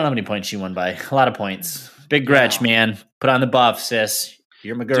 points? I don't know how many points she won by. A lot of points. Big Gretch, Yeah. man. Put on the buff, sis.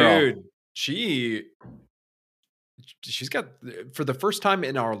 You're my girl. Dude, she's got, for the first time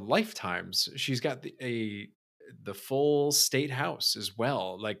in our lifetimes, she's got the full state house as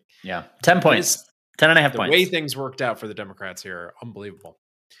well. Like, Yeah. 10 points. 10 and a half the points. way things worked out for the Democrats here, unbelievable.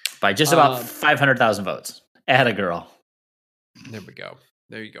 By just about 500,000 votes. Atta girl. There we go.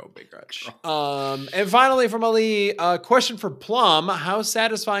 There you go, Big Gretch. And finally from Ali, question for Plum. How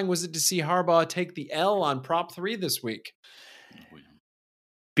satisfying was it to see Harbaugh take the L on Prop 3 this week?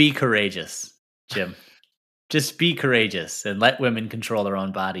 Be courageous, Jim. Just be courageous and let women control their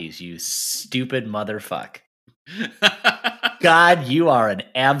own bodies, you stupid motherfuck. God, you are an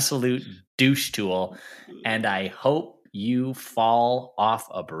absolute douche tool, and I hope you fall off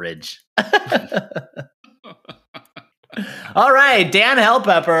a bridge. All right, Dan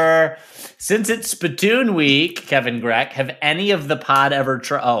Hellpepper. Since it's Spittoon week, Kevin Greck, have any of the pod ever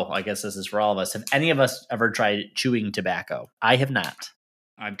tried? Oh, I guess this is for all of us. Have any of us ever tried chewing tobacco? I have not.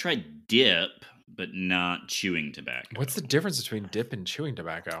 I've tried dip, but not chewing tobacco. What's the difference between dip and chewing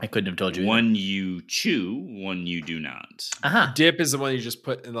tobacco? I couldn't have told you. One you chew, one you do not. Uh-huh. Dip is the one you just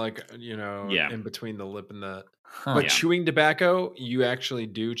put in, like, Yeah. in between the lip and the. Huh. But Yeah. chewing tobacco, you actually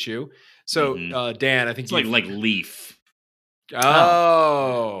do chew. So, Dan, I think It's like leaf.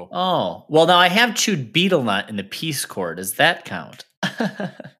 Oh. Oh, well, now I have chewed betel nut in the Peace Corps. Does that count?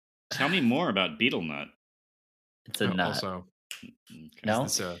 Tell me more about betel nut. It's a nut. Also, No?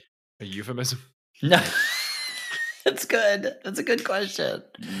 is this a euphemism? No. That's good. That's a good question.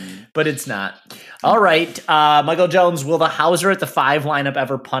 But it's not. All right. Michael Jones, will the Hauser at the 5 lineup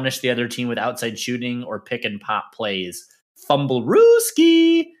ever punish the other team with outside shooting or pick and pop plays?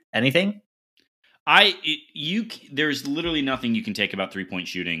 Fumble-rooski. Anything? There's literally nothing you can take about 3-point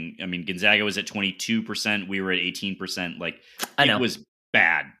shooting. I mean, Gonzaga was at 22%. We were at 18%. Like, I know. It was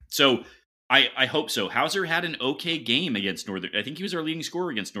bad. So I hope so. Hauser had an okay game against Northern. I think he was our leading scorer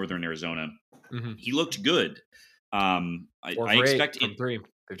against Northern Arizona. Mm-hmm. He looked good. I expect from 3,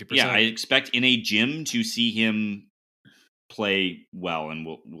 50%. Yeah, I expect in a gym to see him play well, and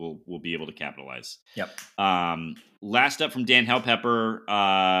we'll be able to capitalize. Yep. Last up from Dan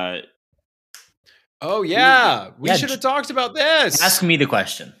Hellpepper. Oh, yeah. We Yeah, should have talked about this. Ask me the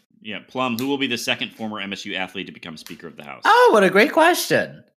question. Yeah, Plum, who will be the second former MSU athlete to become Speaker of the House? Oh, what a great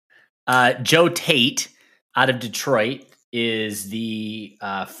question. Joe Tate out of Detroit is the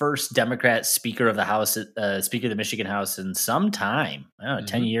first Democrat Speaker of the House, Speaker of the Michigan House in some time. I don't know,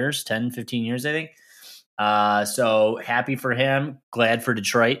 10 years, 10, 15 years, I think. So happy for him. Glad for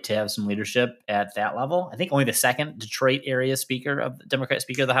Detroit to have some leadership at that level. I think only the second Detroit area Speaker of the Democrat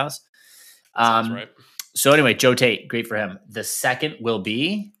Speaker of the House. Sounds right. So anyway, Joe Tate, great for him. The second will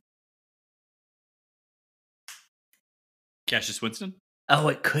be... Cassius Winston? Oh,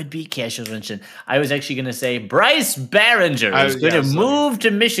 it could be Cassius Winston. I was actually going to say Bryce Behringer is going to move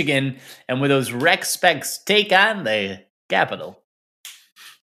to Michigan and with those rec specs take on the Capitol.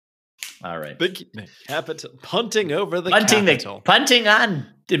 All right. The capital. Punting over the capital. Punting on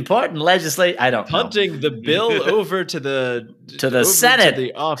important legislation. I don't know. Punting the bill over to the Senate to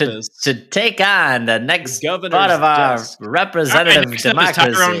the office to take on the next governor's part of our desk. representative next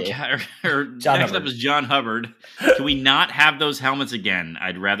democracy. Next up is John Hubbard. Can we not have those helmets again?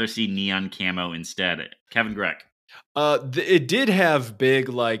 I'd rather see neon camo instead. Kevin Greck. It did have big,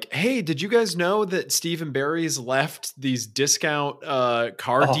 like, hey, did you guys know that Stephen Barry's left these discount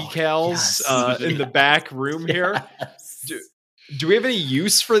car decals in the back room here? do we have any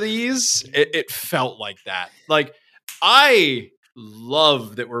use for these? It felt like that. Like, I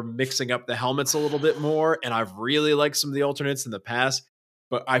love that we're mixing up the helmets a little bit more, and I've really liked some of the alternates in the past,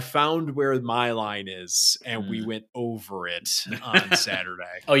 but I found where my line is, and we went over it on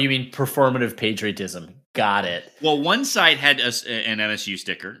Saturday. Oh, you mean performative patriotism? Got it. Well, one side had an MSU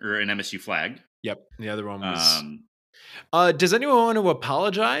sticker or an MSU flag. Yep. The other one was. Does anyone want to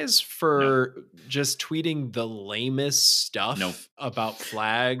apologize for just tweeting the lamest stuff about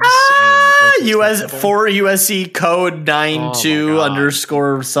flags? US for USC code 92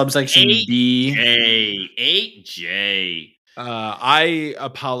 underscore subsection B. 8J. I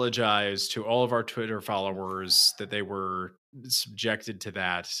apologize to all of our Twitter followers that they were subjected to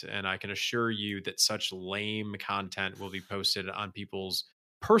that, and I can assure you that such lame content will be posted on people's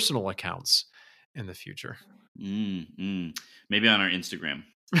personal accounts in the future. Maybe on our Instagram.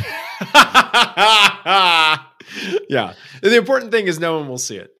 Yeah. The important thing is no one will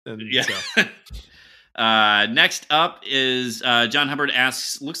see it. And yeah. So. Next up is John Hubbard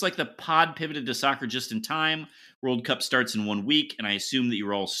asks, looks like the pod pivoted to soccer just in time. World Cup starts in 1 week, and I assume that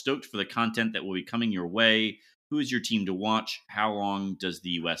you're all stoked for the content that will be coming your way. Who is your team to watch? How long does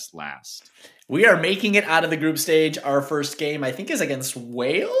the U.S. last? We are making it out of the group stage. Our first game, I think, is against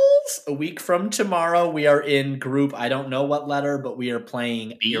Wales a week from tomorrow. We are in group, I don't know what letter, but we are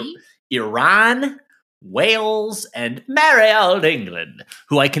playing Iran, Wales, and merry old England,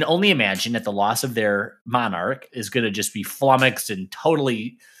 who I can only imagine at the loss of their monarch is going to just be flummoxed and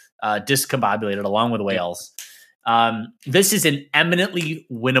totally discombobulated along with Wales. This is an eminently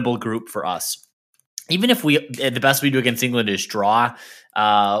winnable group for us. Even if the best we do against England is draw,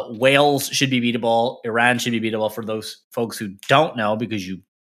 Wales should be beatable. Iran should be beatable. For those folks who don't know, because you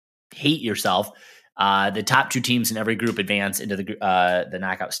hate yourself, the top two teams in every group advance into the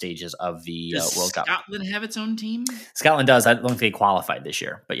knockout stages of the World Cup. Does Scotland have its own team? Scotland does. I don't think they qualified this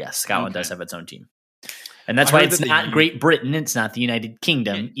year, but yes, Scotland does have its own team. And that's why it's not Great Britain. It's not the United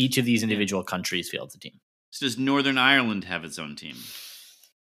Kingdom. Each of these individual countries fields a team. So does Northern Ireland have its own team?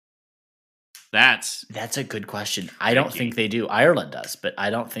 That's a good question. I don't think they do. Ireland does, but I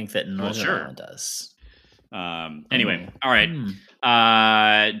don't think that Northern Ireland does. Anyway, all right.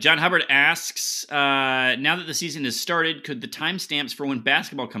 John Hubbard asks, now that the season has started, could the timestamps for when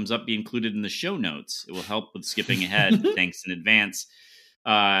basketball comes up be included in the show notes? It will help with skipping ahead. Thanks in advance.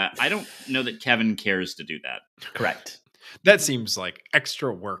 I don't know that Kevin cares to do that. Correct. That seems like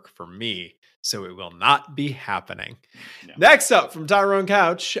extra work for me. So it will not be happening. No. Next up from Tyrone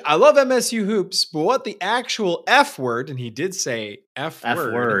Couch. I love MSU hoops, but what the actual F word, and he did say F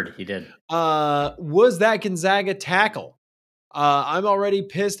word. He did. Was that Gonzaga tackle? I'm already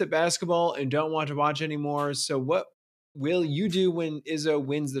pissed at basketball and don't want to watch anymore. So what will you do when Izzo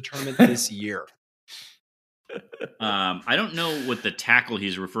wins the tournament this year? I don't know what the tackle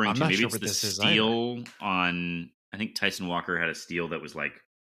he's referring to. Maybe sure it's the steal on, I think Tyson Walker had a steal that was like,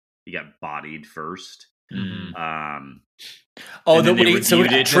 he got bodied first. Mm-hmm.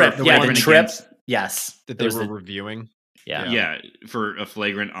 The trip. The trip. Yes. That they were reviewing. Yeah. For a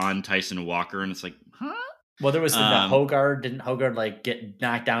flagrant on Tyson Walker. And it's like, huh? Well, there was the Hogard. Didn't Hogard like get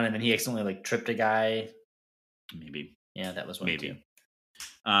knocked down and then he accidentally like tripped a guy? Maybe. Yeah, that was one. Maybe.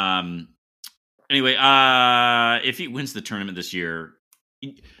 Anyway, if he wins the tournament this year,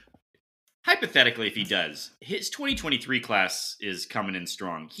 hypothetically, if he does, his 2023 class is coming in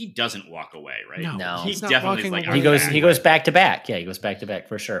strong. He doesn't walk away, right? No. He definitely is like he goes back to back. Yeah, he goes back to back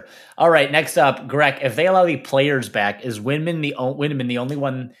for sure. All right, next up, Greg. If they allow the players back, is Windman the only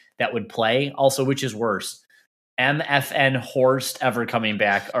one that would play? Also, which is worse, MFN Horst ever coming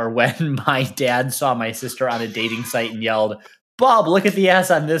back, or when my dad saw my sister on a dating site and yelled, "Bob, look at the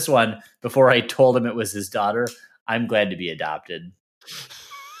ass on this one," before I told him it was his daughter? I'm glad to be adopted.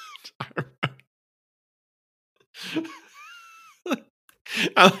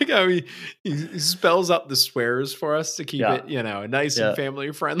 I like how he spells out the swears for us to keep it, nice and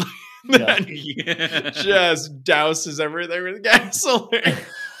family friendly. Then he just douses everything with gasoline.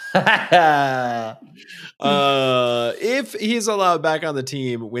 If he's allowed back on the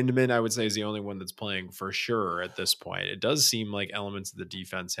team, Windman, I would say, is the only one that's playing for sure at this point. It does seem like elements of the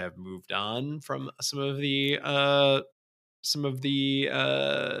defense have moved on from some of the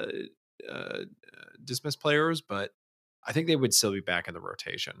dismissed players, but I think they would still be back in the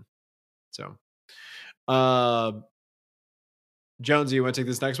rotation. So, Jones, you want to take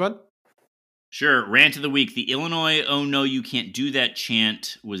this next one? Sure. Rant of the week. The Illinois "Oh no, you can't do that"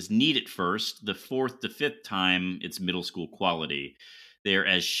 chant was neat at first. The fourth to fifth time, it's middle school quality. They're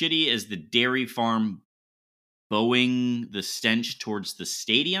as shitty as the dairy farm bowing the stench towards the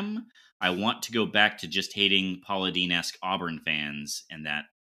stadium. I want to go back to just hating Paula Dean-esque Auburn fans and that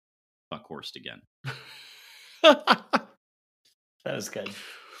Buckhorst again. That was good.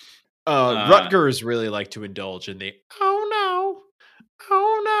 Rutgers really like to indulge in the oh no.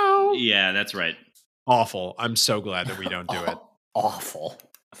 Yeah, that's right. Awful. I'm so glad that we don't do it. Awful.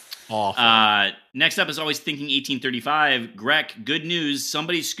 Next up is Always Thinking 1835. Greg, good news.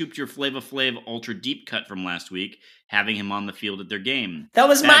 Somebody scooped your Flava Flav Ultra Deep Cut from last week, having him on the field at their game. That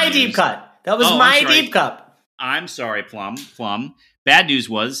was my deep cut. That was my deep cut. I'm sorry, Plum. Bad news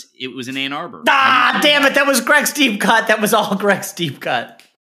was it was in Ann Arbor. Damn it. That was Greg's deep cut. That was all Greg's deep cut.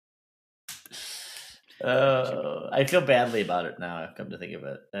 I feel badly about it now. I've come to think of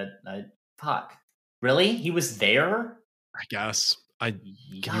it. Fuck. Really? He was there? I guess.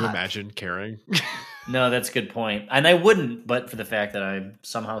 Can you imagine caring? No, that's a good point. And I wouldn't, but for the fact that I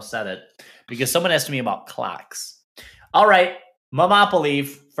somehow said it. Because someone asked me about clocks. All right. Momopoly.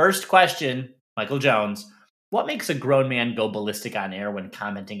 First question. Michael Jones. What makes a grown man go ballistic on air when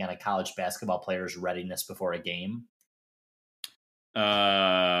commenting on a college basketball player's readiness before a game?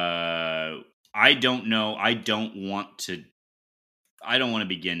 I don't know. I don't want to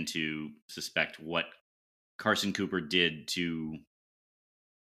begin to suspect what Carson Cooper did to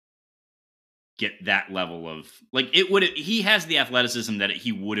get that level of he has the athleticism that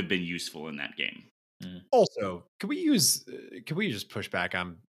he would have been useful in that game. Also, can we just push back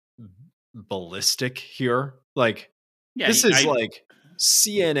on ballistic here? This is like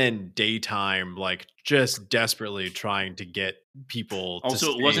CNN daytime, just desperately trying to get people.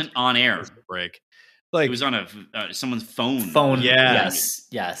 Also, it wasn't on air. Break. It was on someone's phone. Yeah.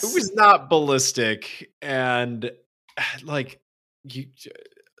 Yes. It was not ballistic, and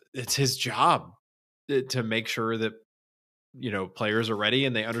it's his job to make sure that players are ready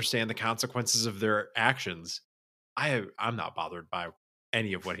and they understand the consequences of their actions. I'm not bothered by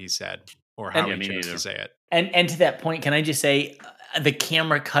any of what he said or how he chose to say it. And to that point, can I just say the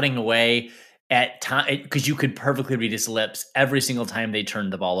camera cutting away at time, because you could perfectly read his lips every single time they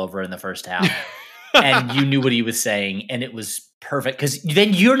turned the ball over in the first half. And you knew what he was saying, and it was perfect, because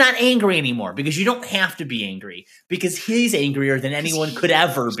then you're not angry anymore, because you don't have to be angry, because he's angrier than anyone could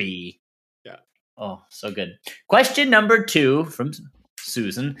ever be. Yeah. Oh, so good. Question number 2 from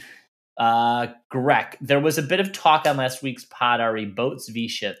Susan. Greg, there was a bit of talk on last week's pod, boats v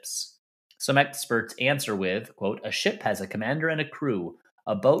ships. Some experts answer with, quote, a ship has a commander and a crew.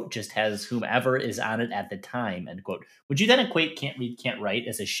 A boat just has whomever is on it at the time, end quote. Would you then equate Can't Read, Can't Write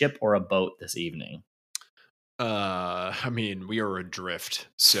as a ship or a boat this evening? We are adrift.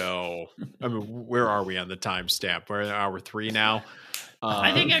 So, where are we on the timestamp? We're at hour 3 now.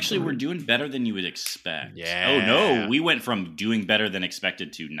 I think actually we're doing better than you would expect. Yeah. Oh, no. We went from doing better than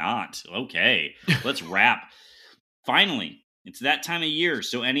expected to not. Okay. Let's wrap. Finally, it's that time of year.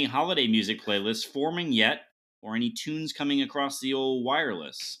 So any holiday music playlists forming yet? Or any tunes coming across the old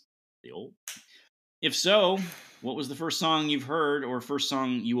wireless? If so, what was the first song you've heard or first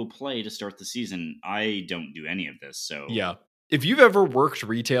song you will play to start the season? I don't do any of this, so... Yeah. If you've ever worked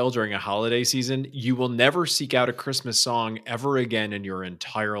retail during a holiday season, you will never seek out a Christmas song ever again in your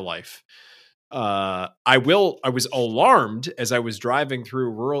entire life. I was alarmed as I was driving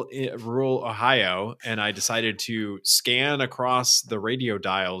through rural Ohio, and I decided to scan across the radio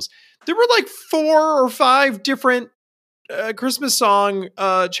dials. There were 4 or 5 different Christmas song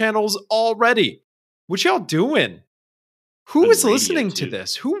channels already. What y'all doing? Who is listening to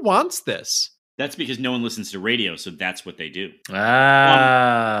this? Who wants this? That's because no one listens to radio, so that's what they do. Plum,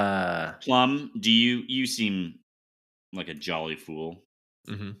 do you seem like a jolly fool.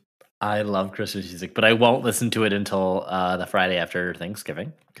 Mm-hmm. I love Christmas music, but I won't listen to it until the Friday after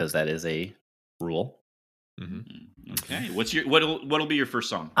Thanksgiving, because that is a rule. Mm-hmm. Okay, what'll be your first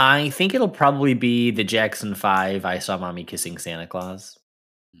song? I think it'll probably be the Jackson 5. I Saw Mommy Kissing Santa Claus.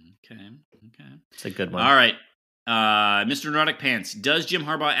 Okay, it's a good one. All right, Mr. Nordic Pants. Does Jim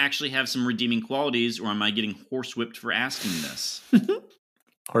Harbaugh actually have some redeeming qualities, or am I getting horsewhipped for asking this?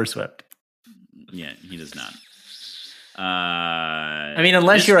 Horsewhipped. Yeah, he does not.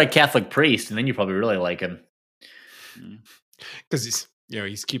 Unless you're a Catholic priest, and then you probably really like him. Because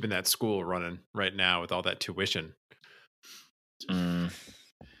he's keeping that school running right now with all that tuition.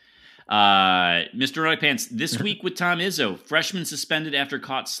 Mr. Nordic Pants, this week with Tom Izzo, freshman suspended after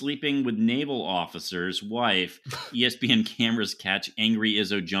caught sleeping with naval officer's wife. ESPN cameras catch angry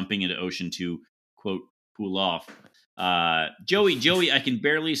Izzo jumping into ocean to, quote, cool off. Joey, I can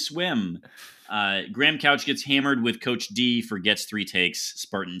barely swim. Graham Couch gets hammered with Coach D, forgets 3 takes.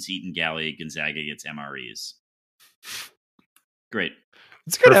 Spartans eaten galley. Gonzaga gets MREs. Great.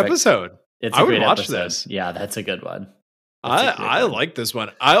 It's a good episode. It's a great would watch episode. this. Yeah, that's a good one. I like this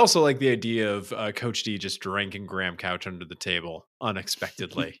one. I also like the idea of Coach D just drinking Graham Couch under the table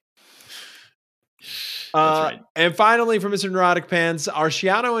unexpectedly. That's right. And finally, from Mr. Neurotic Pants, are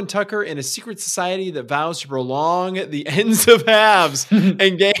Shiano and Tucker in a secret society that vows to prolong the ends of halves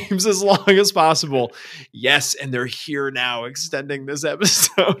and games as long as possible? Yes, and they're here now, extending this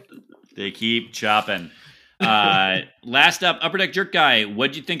episode. They keep chopping. Last up, Upper Deck Jerk Guy.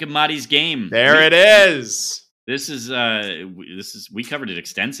 What'd you think of Marty's game? There it is. This is we covered it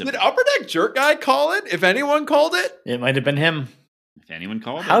extensively. Did Upper Deck Jerk Guy call it? If anyone called it, It might have been him. If anyone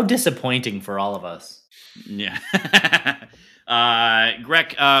called How it. disappointing for all of us. Yeah.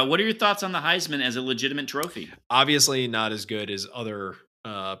 Greg, what are your thoughts on the Heisman as a legitimate trophy? obviously not as good as other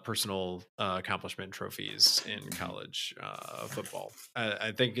personal accomplishment trophies in college football.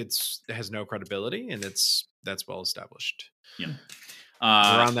 I think it has no credibility, and that's well established. Yeah. We're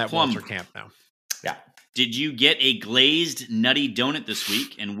on that Plum, Walter camp now. Yeah. did you get a glazed nutty donut this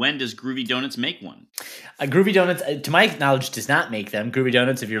week? And when does Groovy Donuts make one? Groovy Donuts, to my knowledge, does not make them. Groovy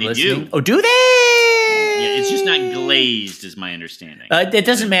Donuts, if you're They listening. do. Oh, do they? Yeah, it's just not glazed, is my understanding. It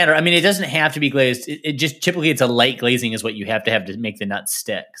doesn't matter. I mean, it doesn't have to be glazed. It just typically it's a light glazing is what you have to make the nut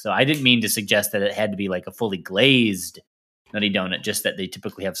stick. So I didn't mean to suggest that it had to be like a fully glazed nutty donut, just that they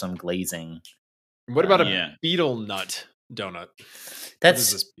typically have some glazing. What about Yeah. a beetle nut donut? What is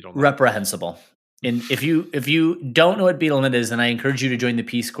That's this beetle nut? reprehensible. And if you don't know what beetle nut is, then I encourage you to join the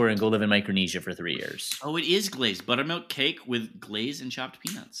Peace Corps and go live in Micronesia for 3 years. Oh, it is glazed. Buttermilk cake with glaze and chopped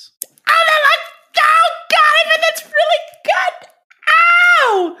peanuts. Oh God, that's really good.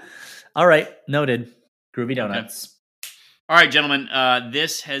 Ow! All right, noted. Groovy Donuts. All right, gentlemen,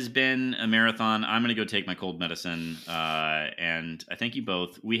 this has been a marathon. I'm going to go take my cold medicine, and I thank you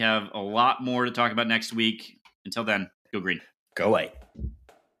both. We have a lot more to talk about next week. Until then, go green. Go away.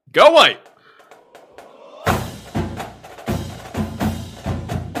 Go White!